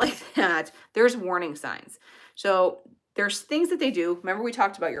 It's not like that. There's warning signs. So there's things that they do. Remember, we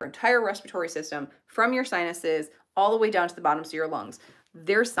talked about your entire respiratory system from your sinuses all the way down to the bottoms of your lungs.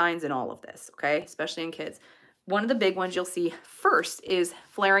 There's signs in all of this, okay? Especially in kids. One of the big ones you'll see first is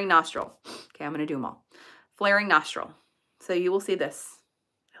flaring nostril. Okay, I'm going to do them all. Flaring nostril. So you will see this.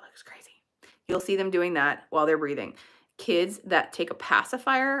 It looks crazy. You'll see them doing that while they're breathing. Kids that take a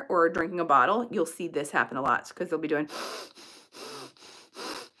pacifier or are drinking a bottle, you'll see this happen a lot because they'll be doing,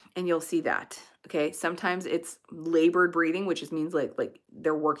 and you'll see that. Okay, sometimes it's labored breathing, which just means like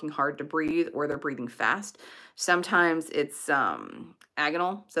they're working hard to breathe or they're breathing fast. Sometimes it's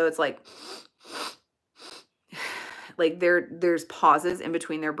agonal, so it's like there's pauses in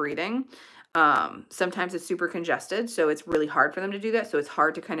between their breathing. Sometimes it's super congested, so it's really hard for them to do that. So it's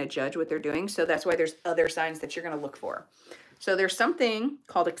hard to kind of judge what they're doing. So that's why there's other signs that you're going to look for. So there's something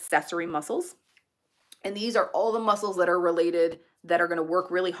called accessory muscles. And these are all the muscles that are related, that are going to work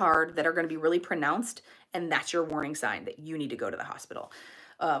really hard, that are going to be really pronounced. And that's your warning sign that you need to go to the hospital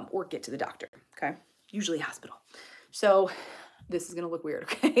or get to the doctor. Okay. Usually hospital. So this is going to look weird.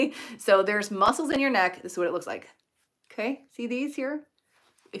 Okay. So there's muscles in your neck. This is what it looks like. Okay. See these here?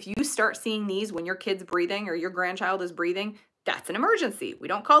 If you start seeing these when your kid's breathing or your grandchild is breathing, that's an emergency. We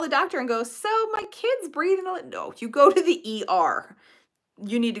don't call the doctor and go, so my kid's breathing. No, you go to the ER.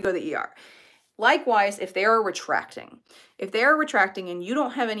 You need to go to the ER. Likewise, if they are retracting. If they are retracting and you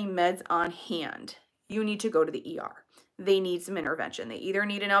don't have any meds on hand, you need to go to the ER. They need some intervention. They either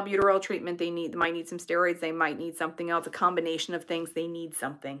need an albuterol treatment, they might need some steroids, they might need something else, a combination of things. They need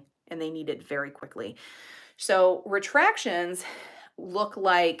something, and they need it very quickly. So retractions look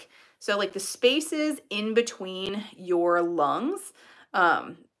like, so like the spaces in between your lungs,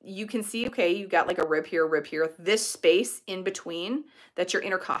 you can see, okay, you've got like a rib here, rib here. This space in between, that's your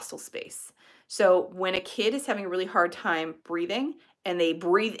intercostal space. So when a kid is having a really hard time breathing and they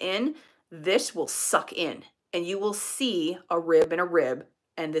breathe in, this will suck in and you will see a rib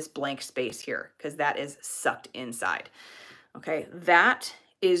and this blank space here because that is sucked inside. Okay, that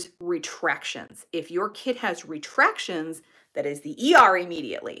is retractions. If your kid has retractions, that is the ER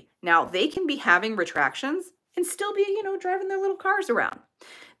immediately. Now, they can be having retractions and still be, driving their little cars around.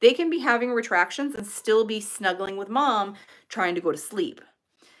 They can be having retractions and still be snuggling with mom, trying to go to sleep.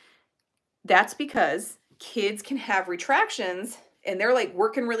 That's because kids can have retractions and they're like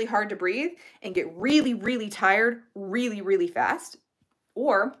working really hard to breathe and get really, really tired really, really fast.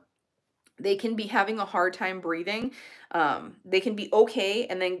 Or they can be having a hard time breathing. They can be okay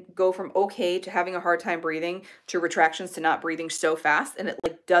and then go from okay to having a hard time breathing to retractions to not breathing so fast. And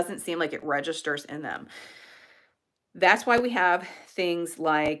it doesn't seem like it registers in them. That's why we have things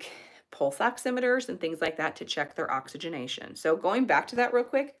like pulse oximeters and things like that to check their oxygenation. So going back to that real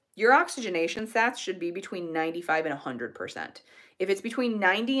quick, your oxygenation stats should be between 95 and 100%. If it's between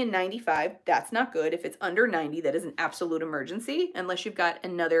 90 and 95, that's not good. If it's under 90, that is an absolute emergency, unless you've got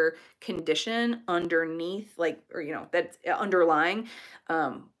another condition underneath, that's underlying,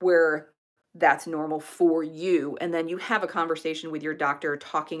 where that's normal for you. And then you have a conversation with your doctor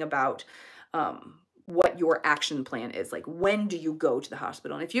talking about what your action plan is. Like, when do you go to the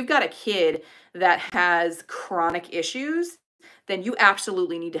hospital? And if you've got a kid that has chronic issues, then you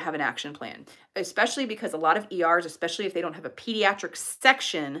absolutely need to have an action plan, especially because a lot of ERs, especially if they don't have a pediatric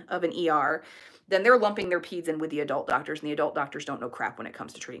section of an ER, then they're lumping their peds in with the adult doctors, and the adult doctors don't know crap when it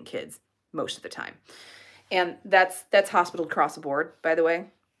comes to treating kids most of the time. And that's hospital across the board, by the way.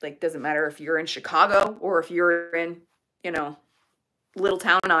 Doesn't matter if you're in Chicago or if you're in, little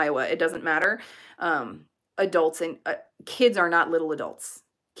town in Iowa, it doesn't matter. Adults and kids are not little adults.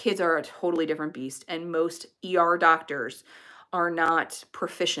 Kids are a totally different beast, and most ER doctors are not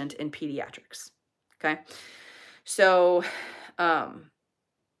proficient in pediatrics. Okay. So, but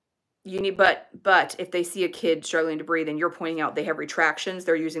if they see a kid struggling to breathe and you're pointing out they have retractions,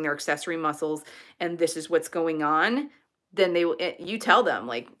 they're using their accessory muscles, and this is what's going on, then you tell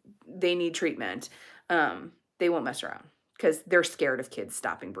them they need treatment. They won't mess around because they're scared of kids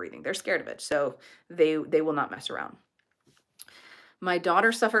stopping breathing. They're scared of it. So they will not mess around. My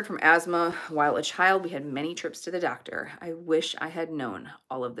daughter suffered from asthma while a child. We had many trips to the doctor. I wish I had known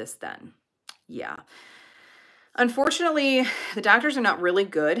all of this then. Yeah. Unfortunately, the doctors are not really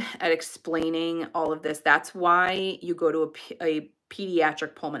good at explaining all of this. That's why you go to a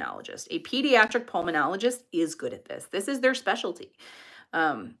pediatric pulmonologist. A pediatric pulmonologist is good at this. This is their specialty.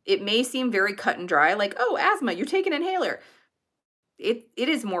 It may seem very cut and dry, like, oh, asthma, you take an inhaler. It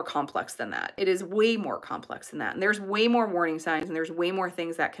is more complex than that. It is way more complex than that. And there's way more warning signs and there's way more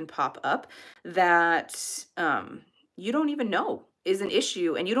things that can pop up that you don't even know is an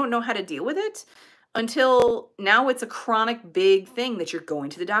issue, and you don't know how to deal with it until now it's a chronic big thing that you're going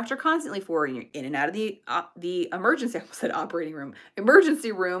to the doctor constantly for, and you're in and out of the emergency, I almost said operating room,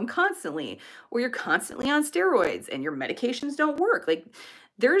 emergency room constantly, or you're constantly on steroids and your medications don't work. Like,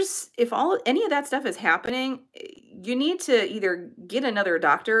 if any of that stuff is happening, you need to either get another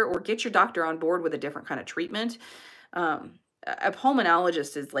doctor or get your doctor on board with a different kind of treatment. A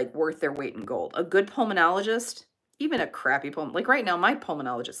pulmonologist is like worth their weight in gold. A good pulmonologist, even a crappy like right now, my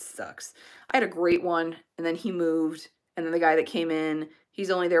pulmonologist sucks. I had a great one, and then he moved, and then the guy that came in, he's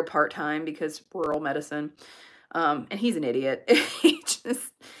only there part-time because rural medicine. And he's an idiot.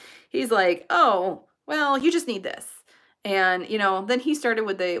 He's like, oh, well, you just need this. And, then he started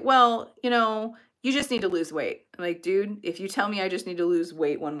with you just need to lose weight. I'm like, dude, if you tell me I just need to lose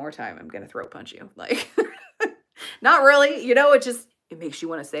weight one more time, I'm going to throat punch you. Like, not really, it makes you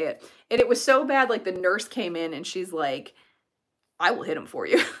want to say it. And it was so bad, like the nurse came in and she's like, I will hit him for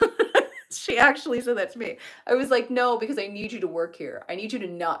you. She actually said that to me. I was like, no, because I need you to work here. I need you to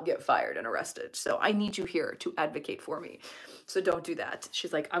not get fired and arrested. So I need you here to advocate for me. So don't do that.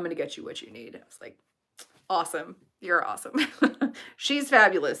 She's like, I'm going to get you what you need. I was like, awesome. You're awesome. She's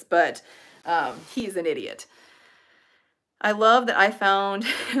fabulous, but he's an idiot. I love that I found,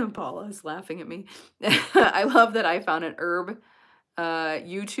 Paula's laughing at me. I love that I found an herb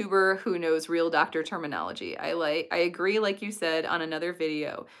YouTuber who knows real doctor terminology. I agree, like you said on another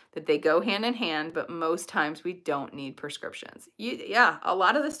video, that they go hand in hand, but most times we don't need prescriptions. Yeah, a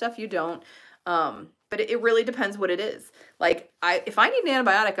lot of the stuff you don't, but it really depends what it is. Like, if I need an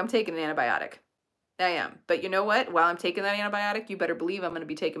antibiotic, I'm taking an antibiotic. I am. But you know what? While I'm taking that antibiotic, you better believe I'm going to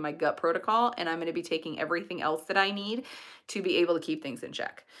be taking my gut protocol, and I'm going to be taking everything else that I need to be able to keep things in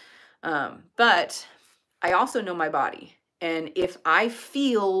check. But I also know my body. And if I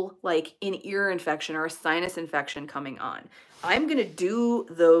feel like an ear infection or a sinus infection coming on, I'm going to do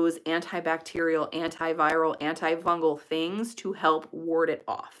those antibacterial, antiviral, antifungal things to help ward it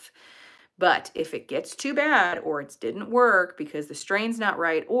off. But if it gets too bad, or it didn't work because the strain's not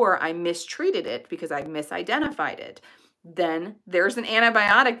right, or I mistreated it because I misidentified it, then there's an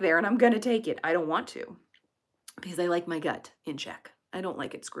antibiotic there and I'm going to take it. I don't want to, because I like my gut in check. I don't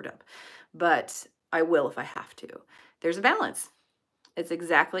like it screwed up, but I will if I have to. There's a balance. It's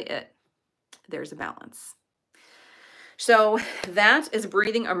exactly it. There's a balance. So that is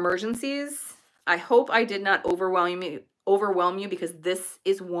breathing emergencies. I hope I did not overwhelm you, because this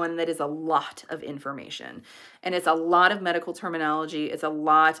is one that is a lot of information, and it's a lot of medical terminology. It's a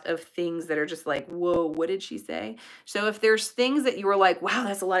lot of things that are just like, whoa, what did she say? So if there's things that you were like, wow,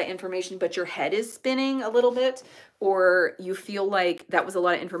 that's a lot of information, but your head is spinning a little bit, or you feel like that was a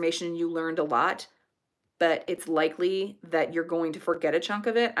lot of information and you learned a lot, but it's likely that you're going to forget a chunk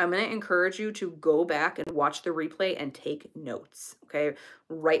of it, I'm going to encourage you to go back and watch the replay and take notes, okay?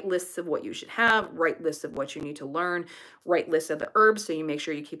 Write lists of what you should have, write lists of what you need to learn, write lists of the herbs so you make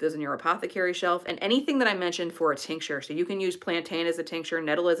sure you keep those in your apothecary shelf, and anything that I mentioned for a tincture. So you can use plantain as a tincture,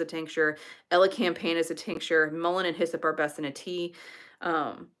 nettle as a tincture, elecampane as a tincture, mullein and hyssop are best in a tea.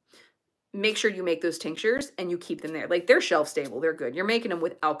 Make sure you make those tinctures and you keep them there. Like, they're shelf stable. They're good. You're making them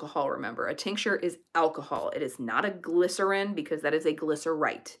with alcohol, remember. A tincture is alcohol. It is not a glycerin, because that is a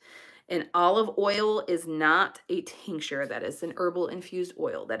glycerite. An olive oil is not a tincture. That is an herbal infused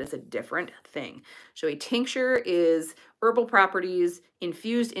oil. That is a different thing. So a tincture is herbal properties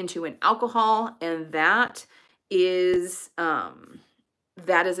infused into an alcohol, and that is a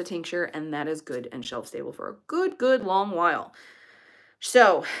tincture, and that is good and shelf stable for a good long while.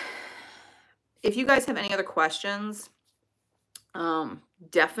 So if you guys have any other questions,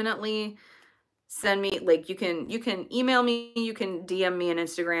 definitely send me, like, you can email me, you can DM me on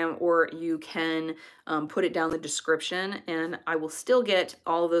Instagram, or you can put it down in the description, and I will still get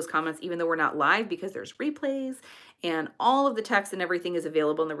all of those comments, even though we're not live, because there's replays and all of the text and everything is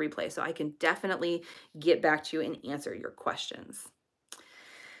available in the replay. So I can definitely get back to you and answer your questions.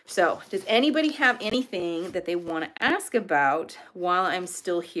 So does anybody have anything that they want to ask about while I'm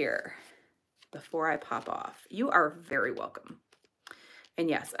still here before I pop off? You are very welcome. And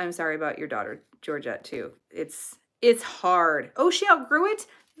yes, I'm sorry about your daughter, Georgette, too. It's hard. Oh, she outgrew it?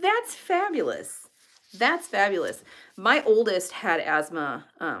 That's fabulous. That's fabulous. My oldest had asthma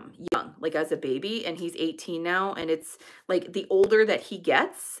young, like as a baby, and he's 18 now. And it's like the older that he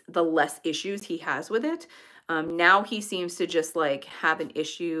gets, the less issues he has with it. Now he seems to just like have an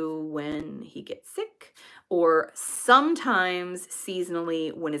issue when he gets sick or sometimes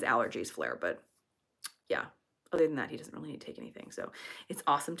seasonally when his allergies flare. But yeah, other than that, he doesn't really need to take anything. So it's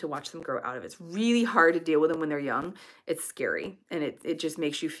awesome to watch them grow out of it. It's really hard to deal with them when they're young. It's scary. And it just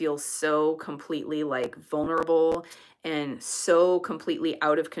makes you feel so completely like vulnerable and so completely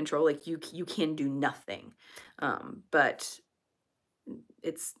out of control. Like you can do nothing. But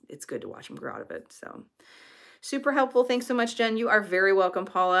it's good to watch them grow out of it. So super helpful. Thanks so much, Jen. You are very welcome,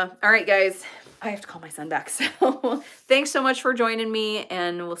 Paula. All right, guys, I have to call my son back. So thanks so much for joining me,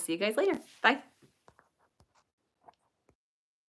 and we'll see you guys later. Bye.